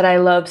 but I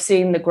love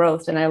seeing the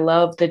growth and I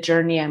love the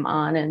journey I'm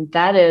on. And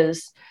that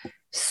is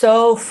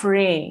so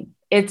freeing.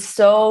 It's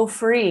so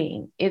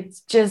freeing. It's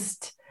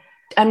just,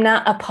 I'm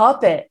not a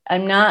puppet.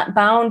 I'm not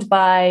bound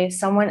by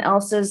someone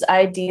else's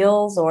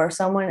ideals or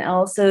someone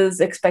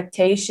else's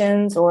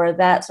expectations or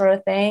that sort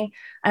of thing.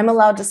 I'm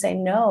allowed to say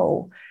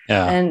no.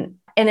 Yeah.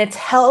 And it's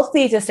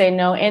healthy to say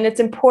no. And it's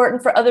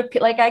important for other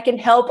people. Like, I can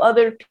help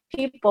other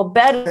people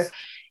better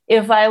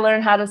if I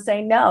learn how to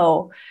say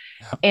no.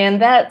 Yeah.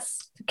 And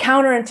that's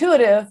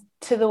counterintuitive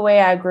to the way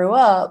I grew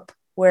up,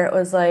 where it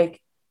was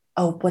like,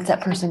 oh, what's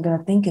that person going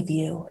to think of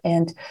you?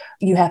 And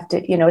you have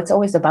to, it's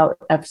always about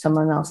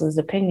someone else's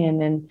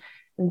opinion. And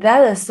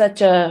that is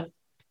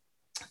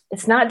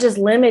it's not just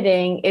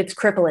limiting, it's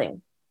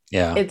crippling.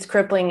 Yeah. It's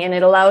crippling, and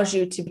it allows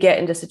you to get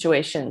into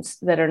situations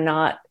that are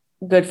not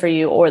good for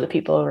you or the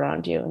people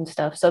around you and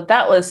stuff. So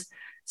that was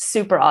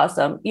super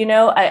awesome.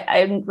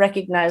 I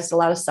recognized a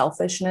lot of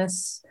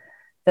selfishness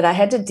that I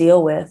had to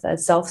deal with, a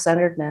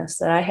self-centeredness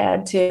that I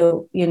had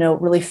to,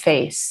 really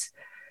face.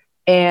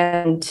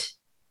 And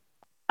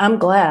I'm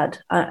glad.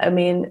 I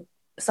mean,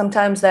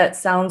 sometimes that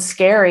sounds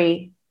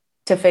scary,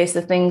 to face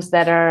the things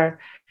that are,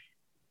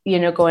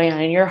 going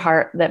on in your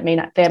heart that may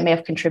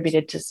have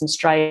contributed to some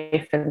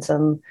strife and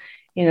some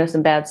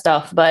bad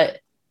stuff.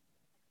 But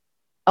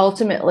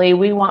ultimately,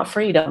 we want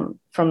freedom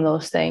from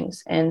those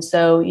things. And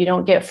so you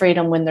don't get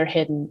freedom when they're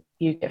hidden.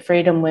 You get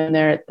freedom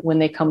when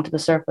they come to the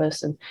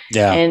surface.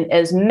 And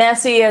as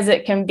messy as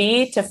it can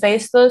be to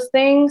face those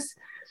things,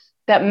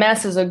 that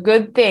mess is a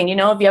good thing.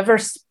 If you ever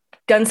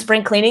done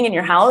spring cleaning in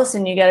your house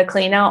and you got to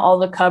clean out all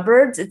the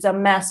cupboards, it's a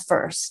mess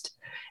first.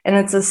 And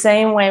it's the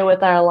same way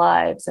with our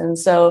lives. And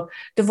so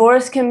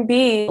divorce can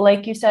be,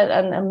 like you said,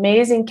 an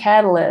amazing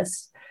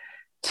catalyst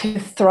to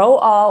throw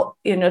all,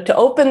 to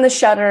open the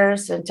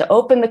shutters and to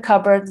open the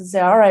cupboards and say,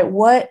 all right,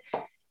 what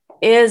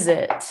is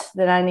it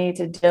that I need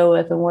to deal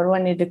with? And what do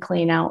I need to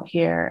clean out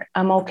here?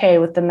 I'm okay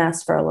with the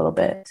mess for a little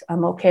bit.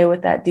 I'm okay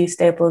with that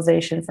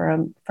destabilization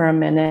for a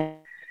minute.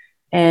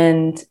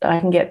 And I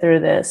can get through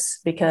this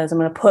because I'm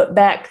going to put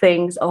back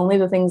only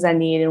the things I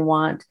need and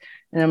want,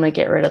 and I'm going to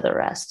get rid of the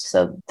rest.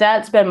 So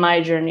that's been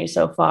my journey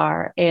so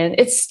far. And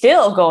it's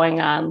still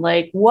going on.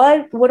 Like,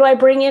 what do I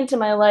bring into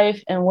my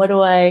life, and what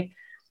do I,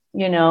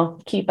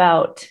 keep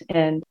out?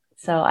 And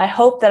so I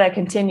hope that I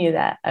continue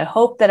that. I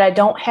hope that I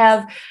don't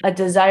have a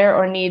desire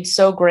or need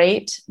so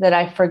great that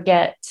I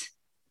forget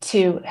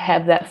to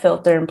have that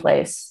filter in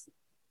place.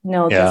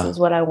 No, This is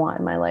what I want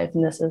in my life.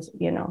 And this is,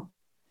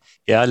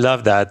 Yeah, I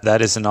love that.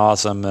 That is an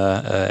awesome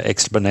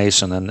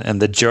explanation.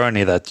 And the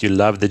journey that you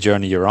love, the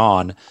journey you're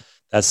on,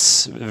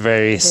 that's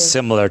very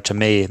similar to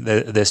me.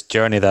 This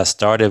journey that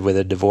started with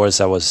a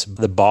divorce, I was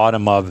the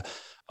bottom of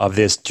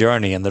this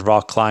journey and the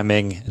rock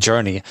climbing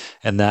journey.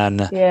 And then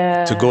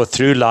to go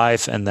through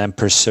life and then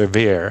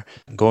persevere,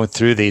 going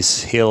through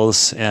these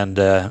hills and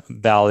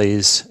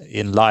valleys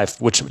in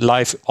life, which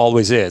life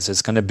always is.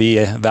 It's going to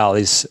be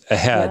valleys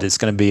ahead. Yeah. It's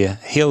going to be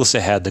hills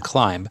ahead to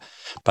climb.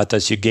 But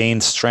as you gain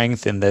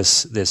strength in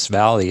this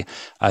valley,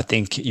 I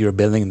think you're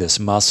building this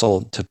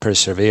muscle to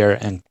persevere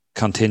and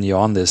continue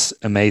on this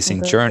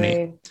amazing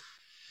journey.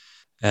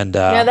 And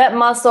that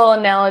muscle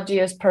analogy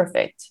is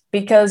perfect,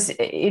 because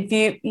if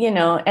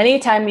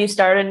anytime you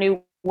start a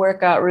new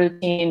workout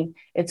routine,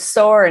 it's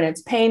sore and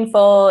it's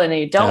painful and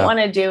you don't want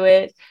to do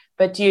it.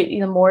 But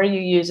the more you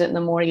use it and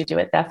the more you do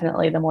it,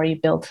 definitely the more you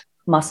build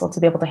muscle to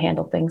be able to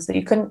handle things that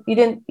you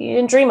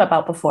didn't dream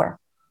about before.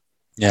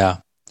 Yeah.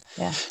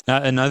 Yeah.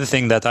 Now, another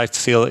thing that I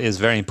feel is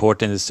very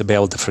important is to be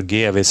able to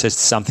forgive. Is it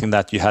something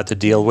that you had to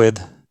deal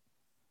with?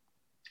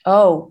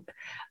 Oh,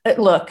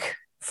 look,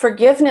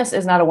 forgiveness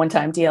is not a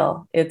one-time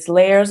deal. It's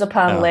layers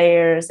upon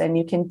layers, and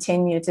you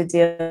continue to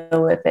deal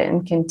with it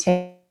and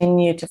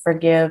continue to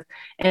forgive.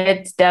 And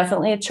it's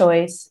definitely a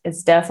choice.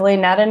 It's definitely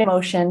not an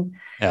emotion.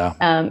 Yeah.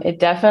 It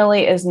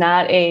definitely is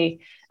not a,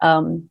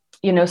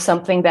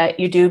 something that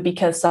you do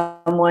because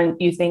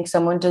you think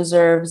someone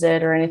deserves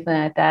it or anything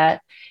like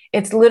that.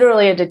 It's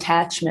literally a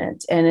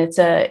detachment, and it's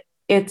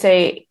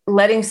a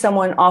letting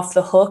someone off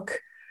the hook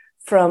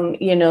from,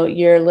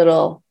 your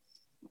little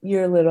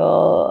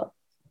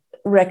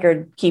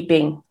record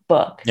keeping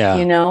book,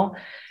 and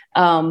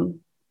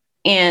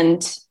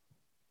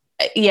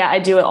I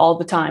do it all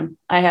the time.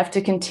 I have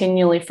to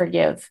continually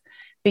forgive,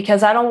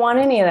 because I don't want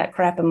any of that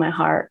crap in my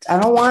heart.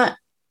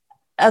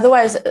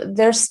 Otherwise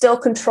they're still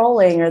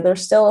controlling, or they're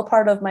still a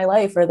part of my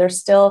life, or they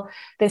still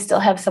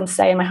have some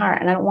say in my heart.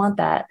 And I don't want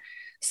that.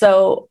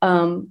 So,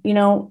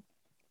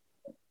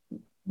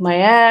 my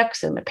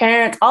ex and my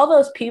parents, all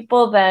those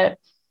people that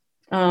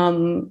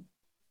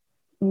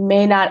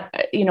may not,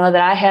 that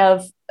I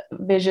have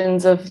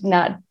visions of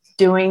not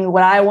doing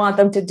what I want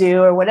them to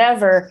do or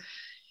whatever,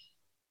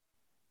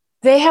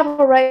 they have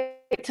a right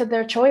to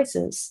their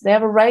choices. They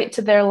have a right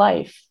to their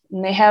life.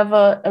 And they have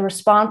a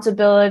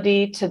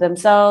responsibility to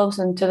themselves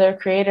and to their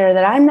creator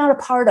that I'm not a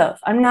part of.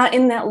 I'm not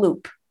in that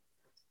loop.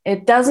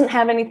 It doesn't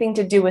have anything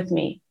to do with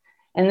me.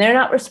 And they're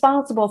not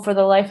responsible for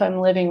the life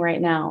I'm living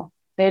right now.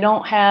 They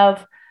don't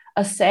have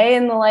a say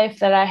in the life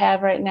that I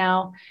have right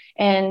now.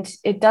 And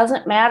it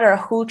doesn't matter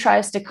who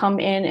tries to come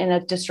in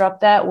and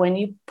disrupt that. When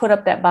you put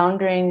up that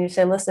boundary and you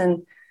say,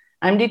 listen,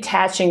 I'm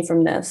detaching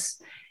from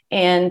this.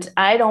 And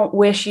I don't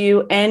wish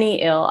you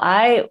any ill.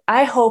 I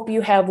hope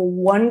you have a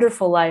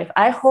wonderful life.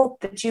 I hope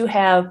that you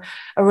have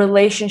a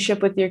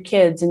relationship with your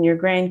kids and your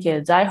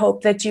grandkids. I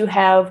hope that you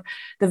have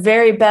the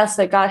very best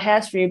that God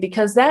has for you,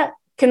 because that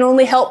can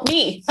only help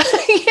me.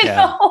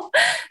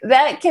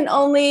 That can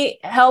only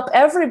help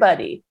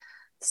everybody.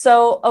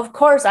 So of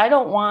course I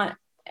don't want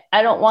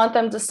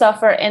them to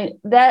suffer. And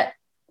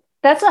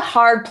that's a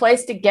hard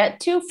place to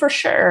get to, for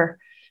sure,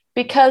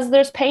 because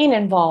there's pain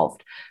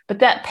involved. But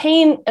that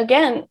pain,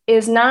 again,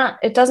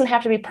 it doesn't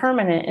have to be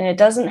permanent, and it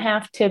doesn't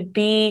have to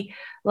be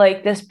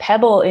like this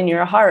pebble in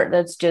your heart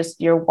that's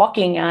just you're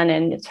walking on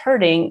and it's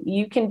hurting.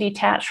 You can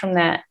detach from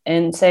that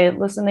and say,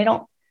 listen,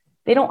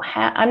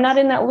 I'm not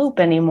in that loop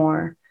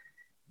anymore.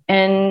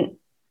 And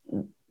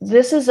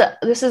this is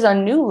a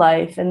new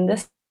life, and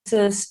this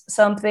is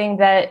something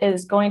that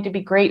is going to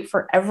be great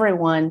for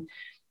everyone.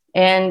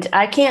 And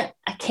I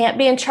can't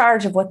be in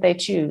charge of what they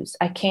choose.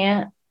 I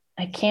can't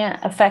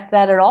affect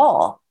that at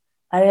all.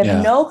 I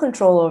have no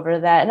control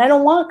over that, and I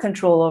don't want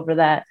control over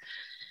that.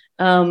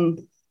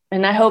 And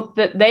I hope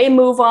that they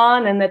move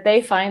on and that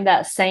they find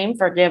that same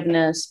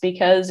forgiveness,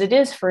 because it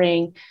is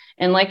freeing.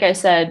 And like I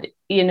said,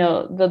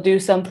 they'll do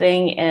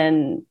something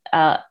and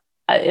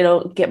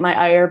it'll get my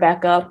ire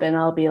back up, and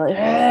I'll be like,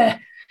 ugh.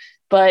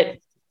 But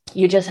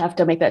you just have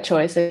to make that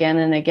choice again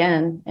and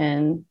again.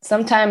 And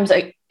sometimes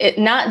it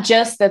not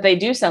just that they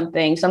do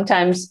something,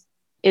 sometimes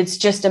it's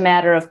just a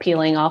matter of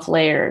peeling off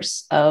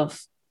layers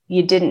of,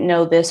 you didn't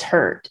know this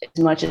hurt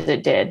as much as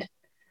it did.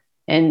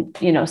 And,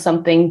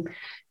 something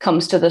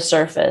comes to the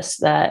surface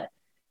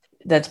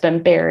that's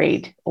been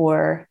buried,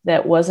 or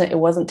it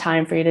wasn't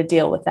time for you to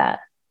deal with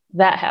that.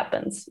 That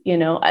happens,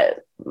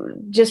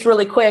 just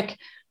really quick,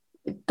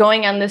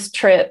 going on this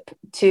trip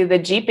to the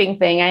Jeeping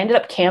thing, I ended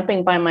up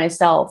camping by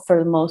myself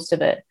for most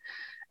of it.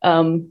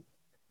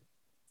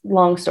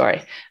 Long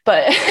story,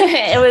 but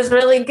it was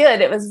really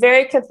good. It was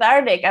very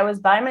cathartic. I was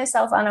by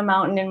myself on a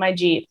mountain in my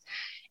Jeep.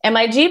 And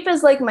my Jeep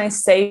is like my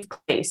safe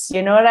place.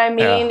 You know what I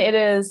mean?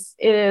 Yeah.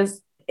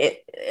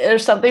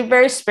 There's something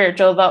very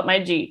spiritual about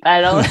my Jeep.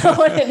 I don't know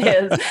what it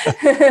is.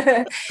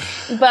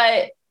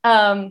 But,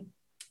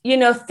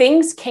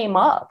 things came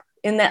up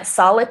in that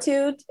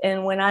solitude.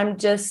 And when I'm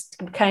just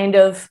kind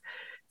of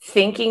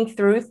thinking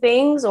through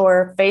things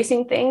or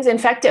facing things, in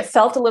fact, it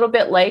felt a little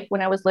bit like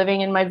when I was living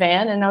in my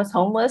van and I was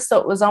homeless. So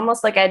it was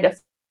almost like I had to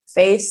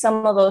face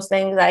some of those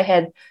things I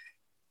had,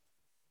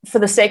 for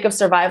the sake of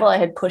survival, I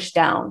had pushed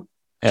down.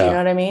 Do you know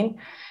what I mean?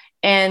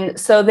 And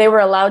so they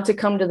were allowed to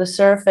come to the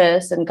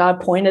surface, and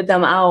God pointed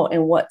them out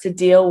and what to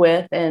deal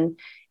with. And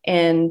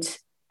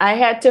I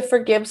had to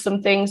forgive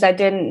some things I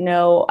didn't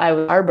know I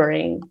was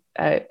harboring,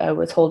 I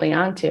was holding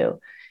on to.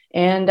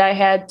 And I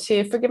had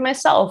to forgive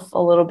myself a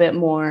little bit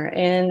more.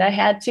 And I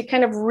had to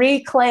kind of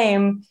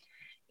reclaim,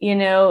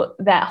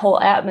 that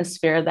whole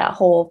atmosphere, that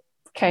whole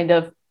kind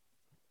of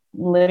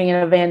living in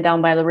a van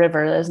down by the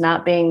river as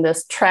not being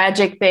this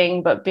tragic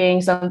thing, but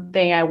being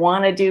something I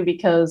want to do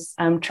because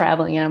I'm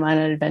traveling and I'm on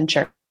an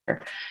adventure.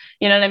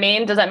 You know what I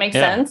mean? Does that make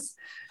sense?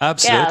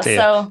 Absolutely.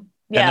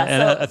 Yeah.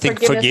 And I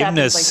think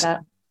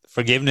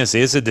forgiveness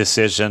is a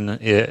decision.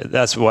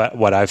 That's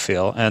what I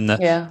feel.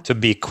 And to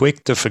be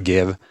quick to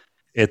forgive,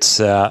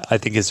 I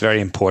think it's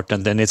very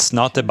important. And it's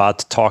not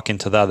about talking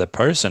to the other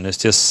person. It's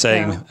just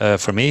saying,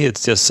 for me,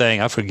 it's just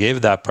saying, I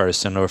forgive that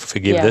person, or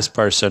forgive this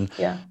person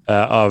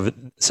of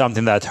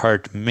something that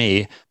hurt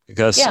me,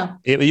 because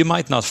you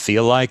might not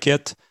feel like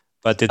it,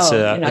 but it's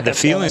the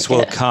feelings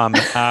will come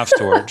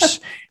afterwards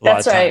a lot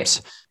of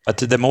times. But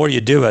the more you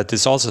do it,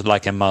 it's also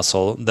like a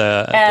muscle.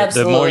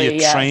 The more you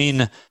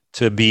train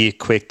to be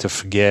quick to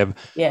forgive,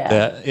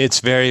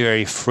 it's very,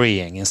 very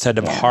freeing. Instead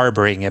of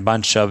harboring a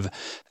bunch of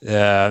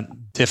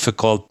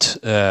difficult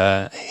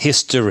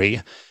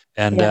history,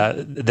 and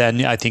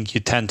then I think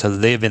you tend to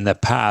live in the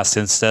past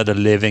instead of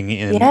living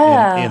in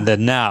the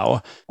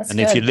now. That's good.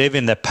 If you live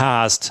in the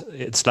past,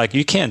 it's like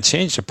you can't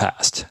change the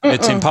past.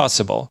 It's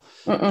impossible.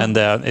 And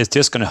it's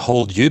just going to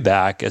hold you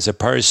back as a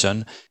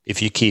person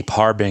if you keep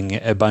harboring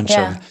a bunch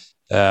of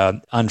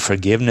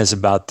unforgiveness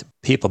about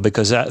people,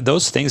 because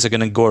those things are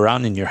going to go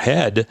around in your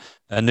head,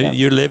 and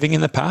you're living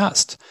in the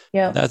past.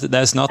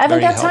 That's not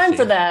very healthy. I haven't got time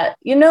for that.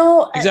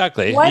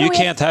 Exactly. You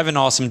can't have an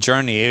awesome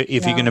journey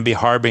if you're going to be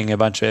harboring a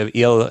bunch of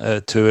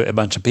ill to a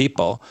bunch of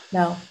people.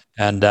 No.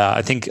 And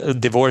I think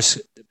divorce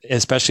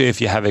especially if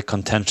you have a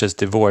contentious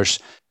divorce,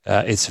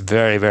 it's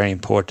very, very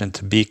important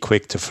to be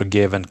quick to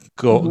forgive and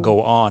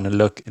go on and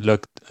look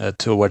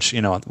towards,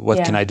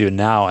 what can I do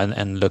now,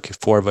 and look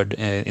forward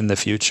in the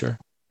future.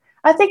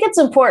 I think it's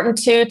important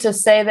too to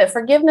say that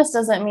forgiveness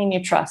doesn't mean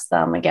you trust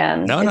them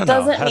again. It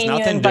doesn't mean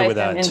you invite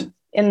them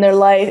in their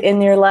life,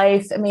 in your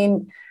life. I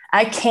mean,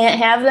 I can't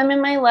have them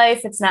in my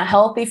life. It's not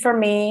healthy for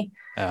me.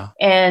 Yeah.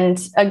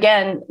 And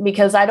again,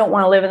 because I don't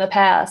want to live in the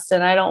past,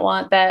 and I don't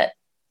want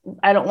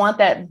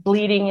that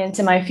bleeding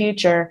into my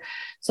future.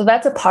 So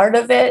that's a part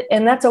of it.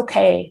 And that's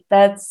okay.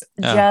 That's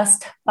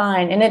just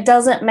fine. And it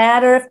doesn't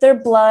matter if they're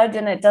blood,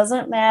 and it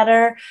doesn't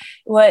matter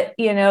what,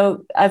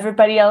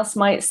 everybody else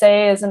might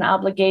say is an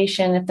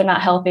obligation. If they're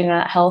not healthy, they're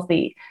not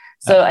healthy.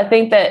 So I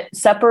think that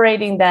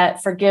separating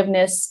that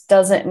forgiveness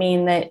doesn't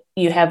mean that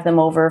you have them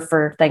over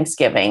for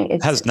Thanksgiving.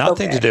 It has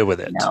nothing to do with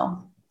it.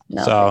 No.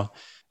 So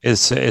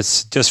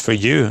it's just for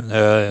you.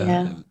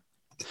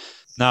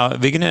 Now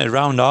we're going to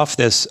round off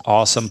this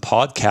awesome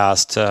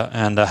podcast,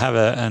 and I have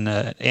an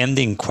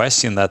ending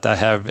question that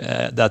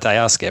I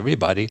ask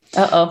everybody.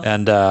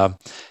 And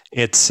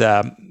it's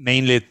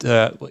mainly,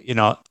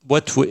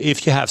 what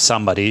if you have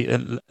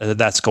somebody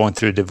that's going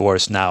through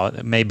divorce now?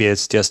 Maybe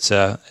it's just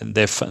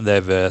they've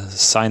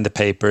signed the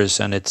papers,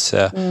 and it's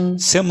a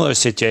similar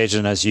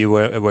situation as you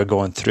were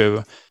going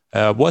through.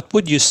 What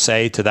would you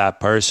say to that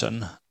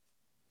person?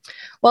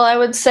 Well, I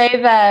would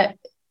say that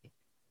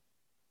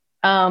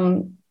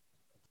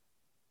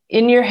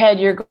in your head,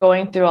 you're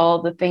going through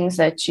all the things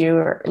that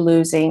you're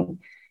losing,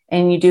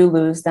 and you do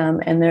lose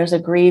them. And there's a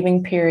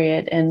grieving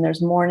period, and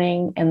there's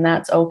mourning, and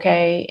that's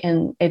okay.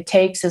 And it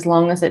takes as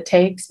long as it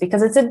takes,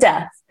 because it's a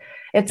death.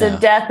 It's a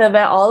death of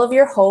all of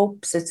your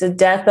hopes. It's a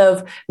death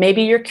of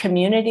maybe your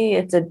community.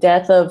 It's a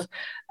death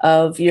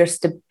of your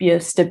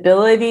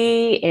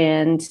stability,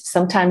 and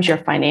sometimes your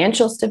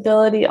financial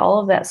stability, all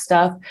of that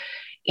stuff.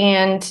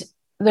 And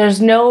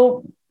there's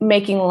no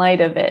making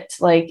light of it.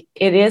 Like,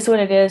 it is what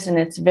it is, and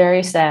it's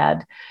very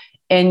sad,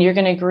 and you're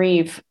going to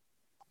grieve.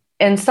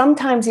 And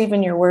sometimes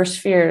even your worst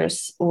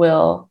fears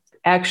will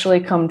actually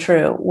come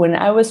true. When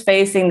I was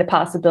facing the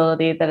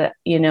possibility that,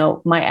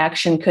 my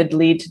action could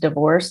lead to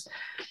divorce,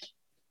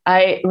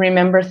 I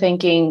remember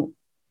thinking,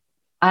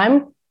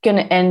 I'm going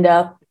to end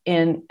up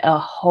in a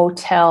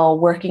hotel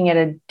working at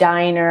a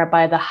diner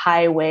by the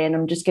highway, and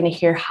I'm just going to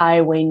hear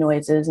highway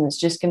noises, and it's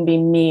just going to be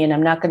me, and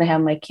I'm not going to have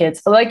my kids.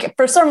 Like,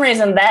 for some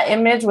reason, that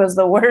image was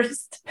the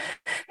worst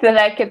that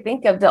I could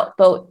think of.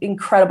 The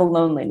incredible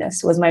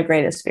loneliness was my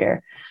greatest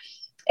fear.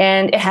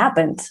 And it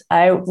happened.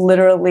 I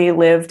literally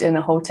lived in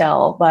a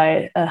hotel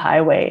by a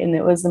highway, and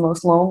it was the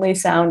most lonely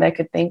sound I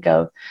could think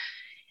of.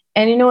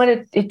 And you know what?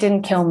 It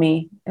didn't kill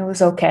me. It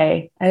was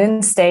okay. I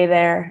didn't stay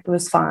there. It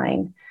was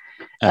fine.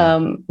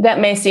 That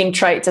may seem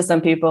trite to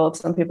some people.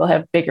 Some people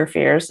have bigger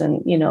fears,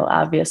 and,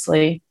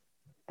 obviously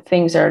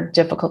things are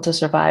difficult to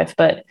survive,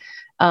 but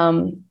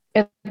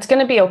it's going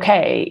to be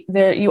okay.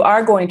 You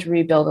are going to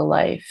rebuild a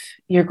life.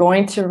 You're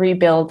going to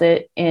rebuild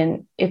it,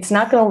 and it's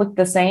not going to look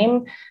the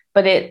same,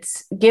 but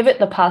give it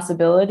the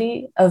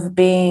possibility of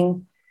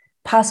being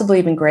possibly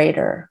even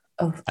greater.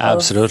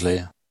 Absolutely.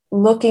 Of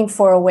looking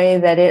for a way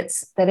that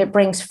it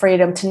brings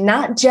freedom to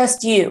not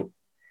just you,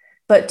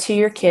 but to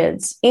your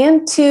kids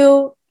and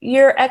to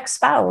your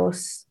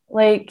ex-spouse.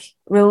 Like,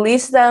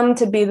 release them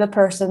to be the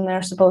person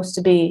they're supposed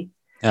to be.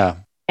 Yeah.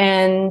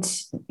 And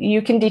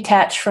you can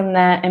detach from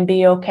that and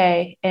be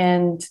okay.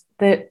 And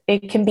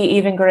it can be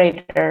even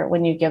greater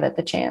when you give it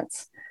the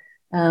chance.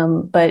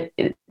 But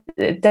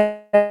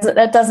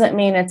that doesn't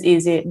mean it's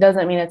easy. It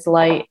doesn't mean it's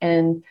light.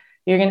 And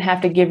you're going to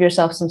have to give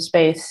yourself some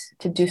space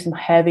to do some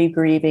heavy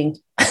grieving,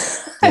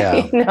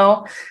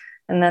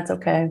 and that's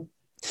okay.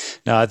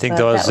 No, I think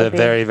that was a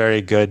very,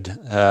 very good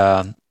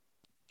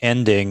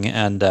ending.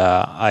 And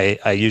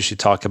I usually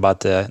talk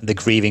about the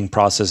grieving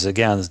process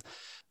again.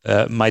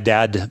 My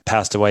dad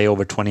passed away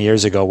over 20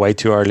 years ago, way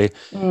too early.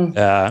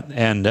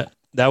 And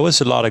that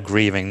was a lot of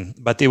grieving,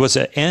 but it was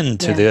an end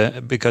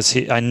to because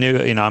I knew,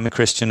 I'm a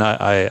Christian.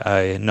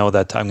 I know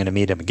that I'm going to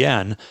meet him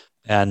again.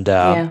 And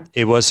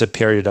it was a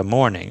period of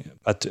mourning.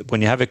 But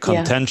when you have a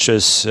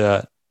contentious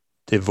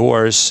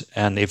divorce,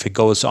 and if it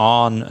goes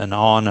on and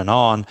on and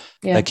on,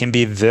 that can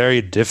be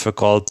very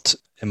difficult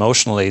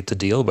emotionally to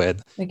deal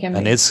with.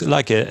 And it's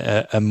like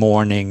a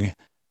mourning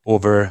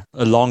over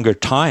a longer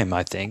time,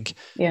 I think.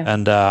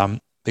 And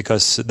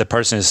because the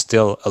person is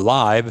still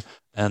alive,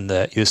 and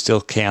you still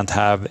can't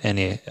have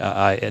any,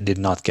 I did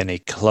not get any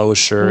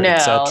closure,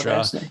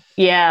 etc.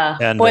 Yeah.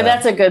 And, boy,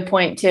 that's a good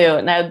point too.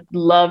 And I'd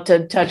love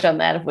to touch on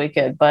that if we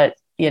could, but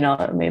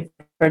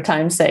for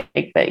time's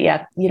sake, but you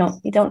have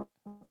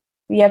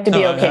to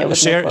be okay with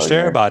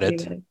share about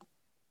it.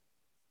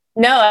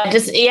 No,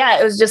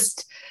 it was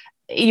just,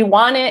 you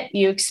want it,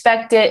 you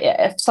expect it.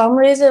 If some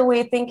reason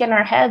we think in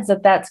our heads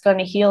that that's going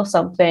to heal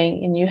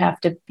something, and you have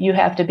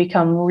to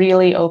become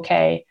really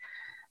okay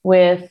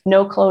with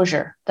no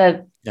closure,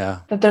 that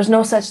there's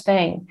no such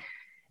thing.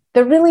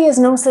 There really is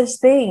no such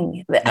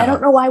thing. No. I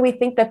don't know why we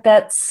think that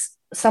that's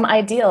some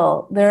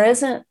ideal. There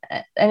isn't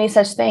any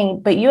such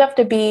thing, but you have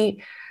to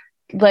be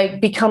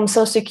like become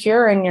so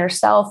secure in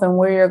yourself and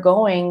where you're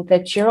going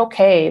that you're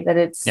okay, that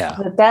it's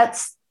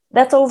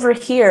that's over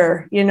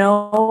here, you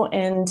know,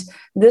 and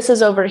this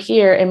is over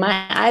here. And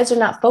my eyes are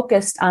not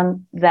focused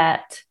on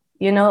that.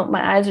 You know,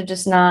 my eyes are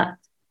just not,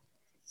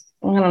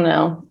 I don't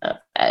know.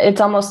 It's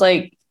almost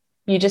like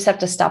you just have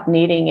to stop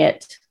needing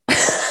it.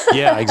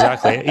 Yeah,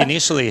 exactly.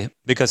 Initially,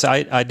 because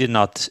I did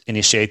not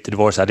initiate the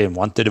divorce. I didn't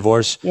want the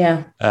divorce.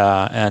 Yeah.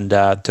 And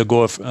to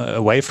go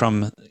away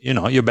from, you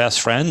know, your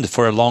best friend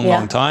for a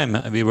long time.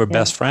 We were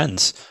best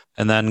friends.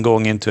 And then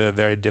going into a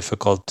very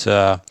difficult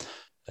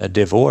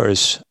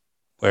divorce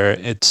where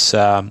it's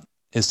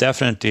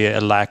definitely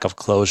a lack of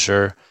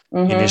closure.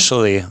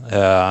 Initially.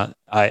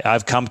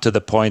 I've come to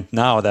the point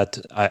now that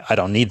I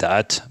don't need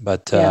that.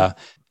 But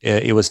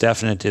it was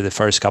definitely the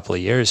first couple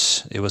of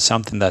years. It was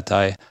something that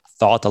I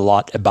thought a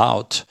lot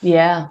about.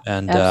 Yeah,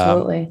 and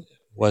absolutely.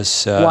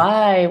 Was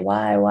why?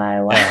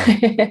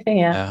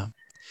 Yeah.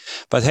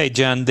 But hey,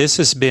 Jen, this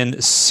has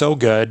been so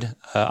good.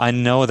 I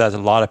know that a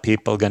lot of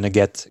people are going to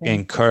get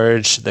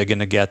encouraged. They're going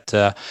to get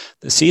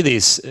see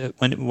these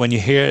when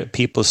you hear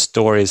people's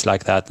stories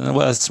like that. And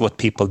that's what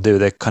people do.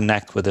 They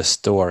connect with a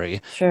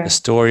story. Sure. The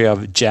story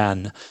of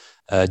Jen.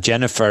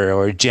 Jennifer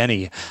or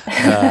Jenny.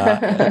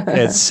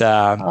 It's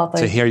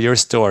to hear your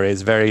story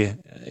is very,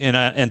 you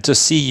know, and to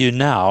see you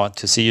now,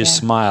 to see you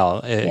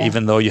smile,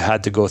 even though you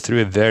had to go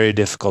through a very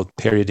difficult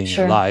period in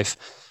your life,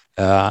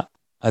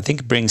 I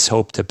think brings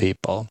hope to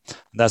people.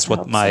 That's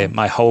what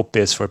my hope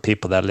is for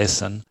people that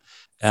listen.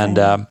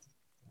 And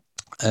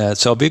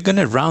so we're going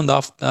to round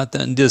off that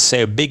and just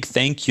say a big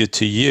thank you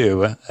to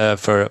you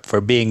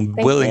for being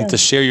willing to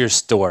share your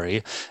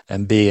story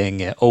and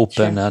being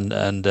open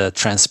and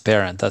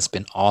transparent. That's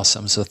been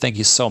awesome. So thank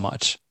you so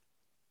much.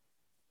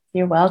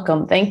 You're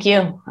welcome. Thank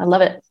you. I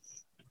love it.